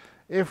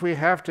 If we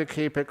have to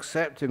keep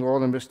accepting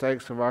all the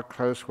mistakes of our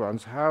close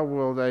ones, how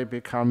will they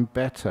become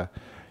better?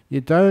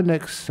 You don't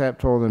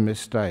accept all the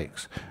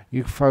mistakes.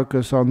 You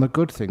focus on the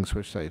good things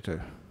which they do.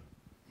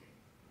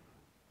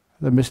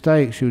 The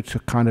mistakes you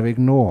kind of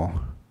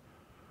ignore.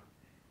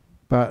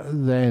 But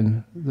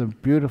then the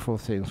beautiful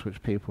things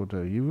which people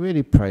do, you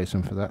really praise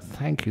them for that.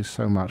 Thank you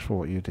so much for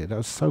what you did. I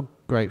was so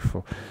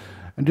grateful.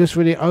 And just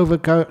really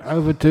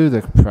overdo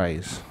the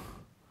praise.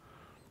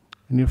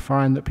 And you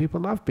find that people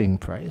love being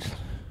praised.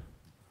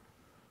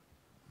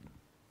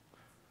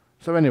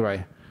 So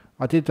anyway,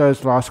 I did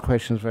those last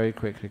questions very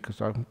quickly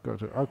because I've got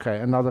to... Okay,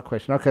 another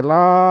question. Okay,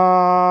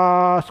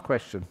 last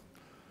question.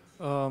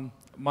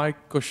 My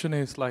question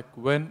is like,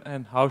 when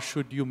and how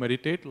should you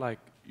meditate? Like,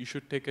 you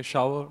should take a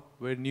shower,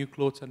 wear new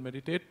clothes and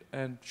meditate,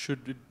 and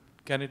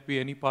can it be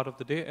any part of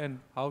the day, and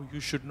how you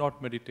should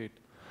not meditate?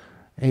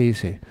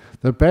 Easy.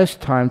 The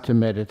best time to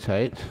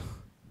meditate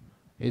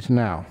is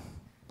now.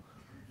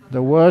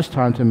 The worst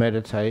time to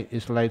meditate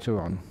is later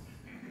on.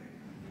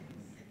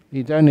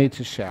 You don't need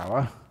to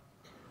shower.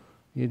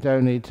 You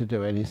don't need to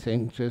do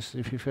anything. Just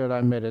if you feel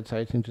like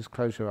meditating, just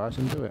close your eyes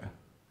and do it.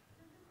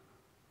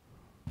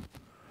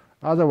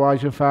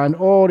 Otherwise, you'll find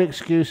all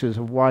excuses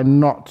of why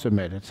not to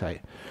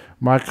meditate.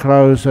 My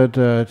clothes are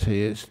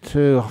dirty, it's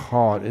too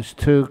hot, it's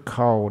too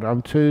cold,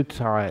 I'm too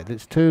tired,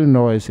 it's too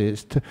noisy,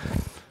 it's too...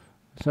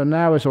 So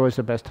now is always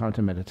the best time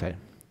to meditate.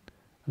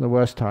 The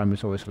worst time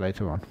is always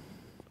later on.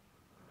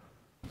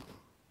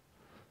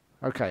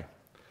 Okay.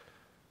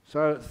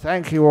 So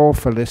thank you all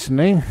for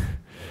listening.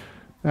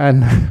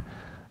 And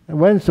And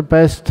when's the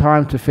best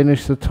time to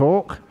finish the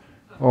talk?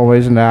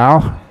 Always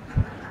now.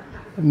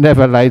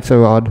 Never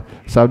later on.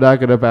 So I'm now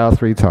going to bow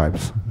 3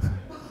 times.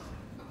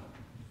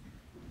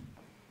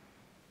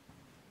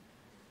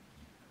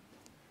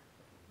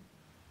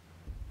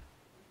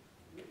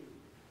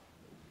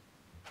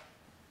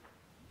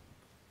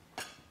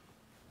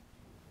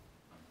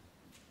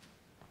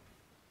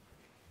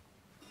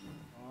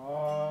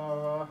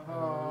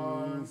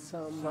 Arahato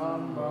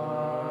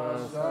Samma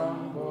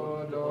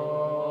Sambuddho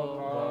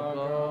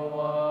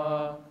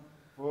Bhagava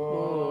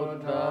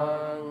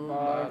Buddhang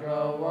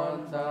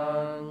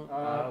Bhagavantang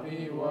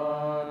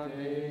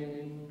Abhivade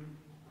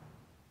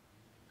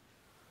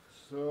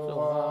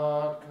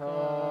Suakato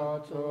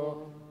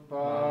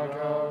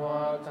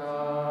Bhagavata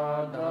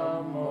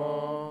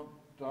Dhammo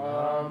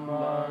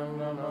Dhammang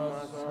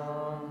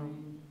Namasami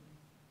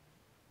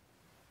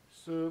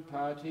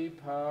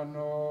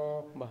Supatipano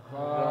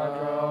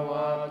Bhagavato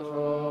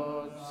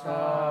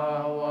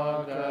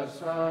Sāvaka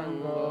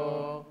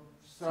Sangho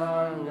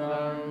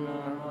Sanghang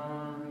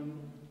Namami.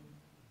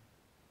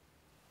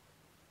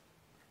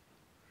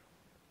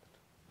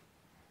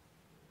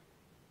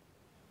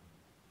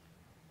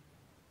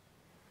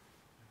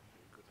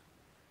 Good.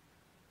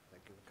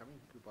 Thank you for coming.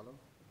 Kupalo.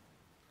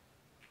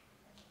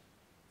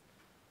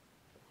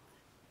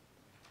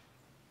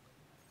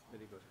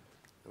 Very good.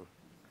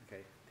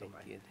 Okay.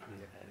 Thank you.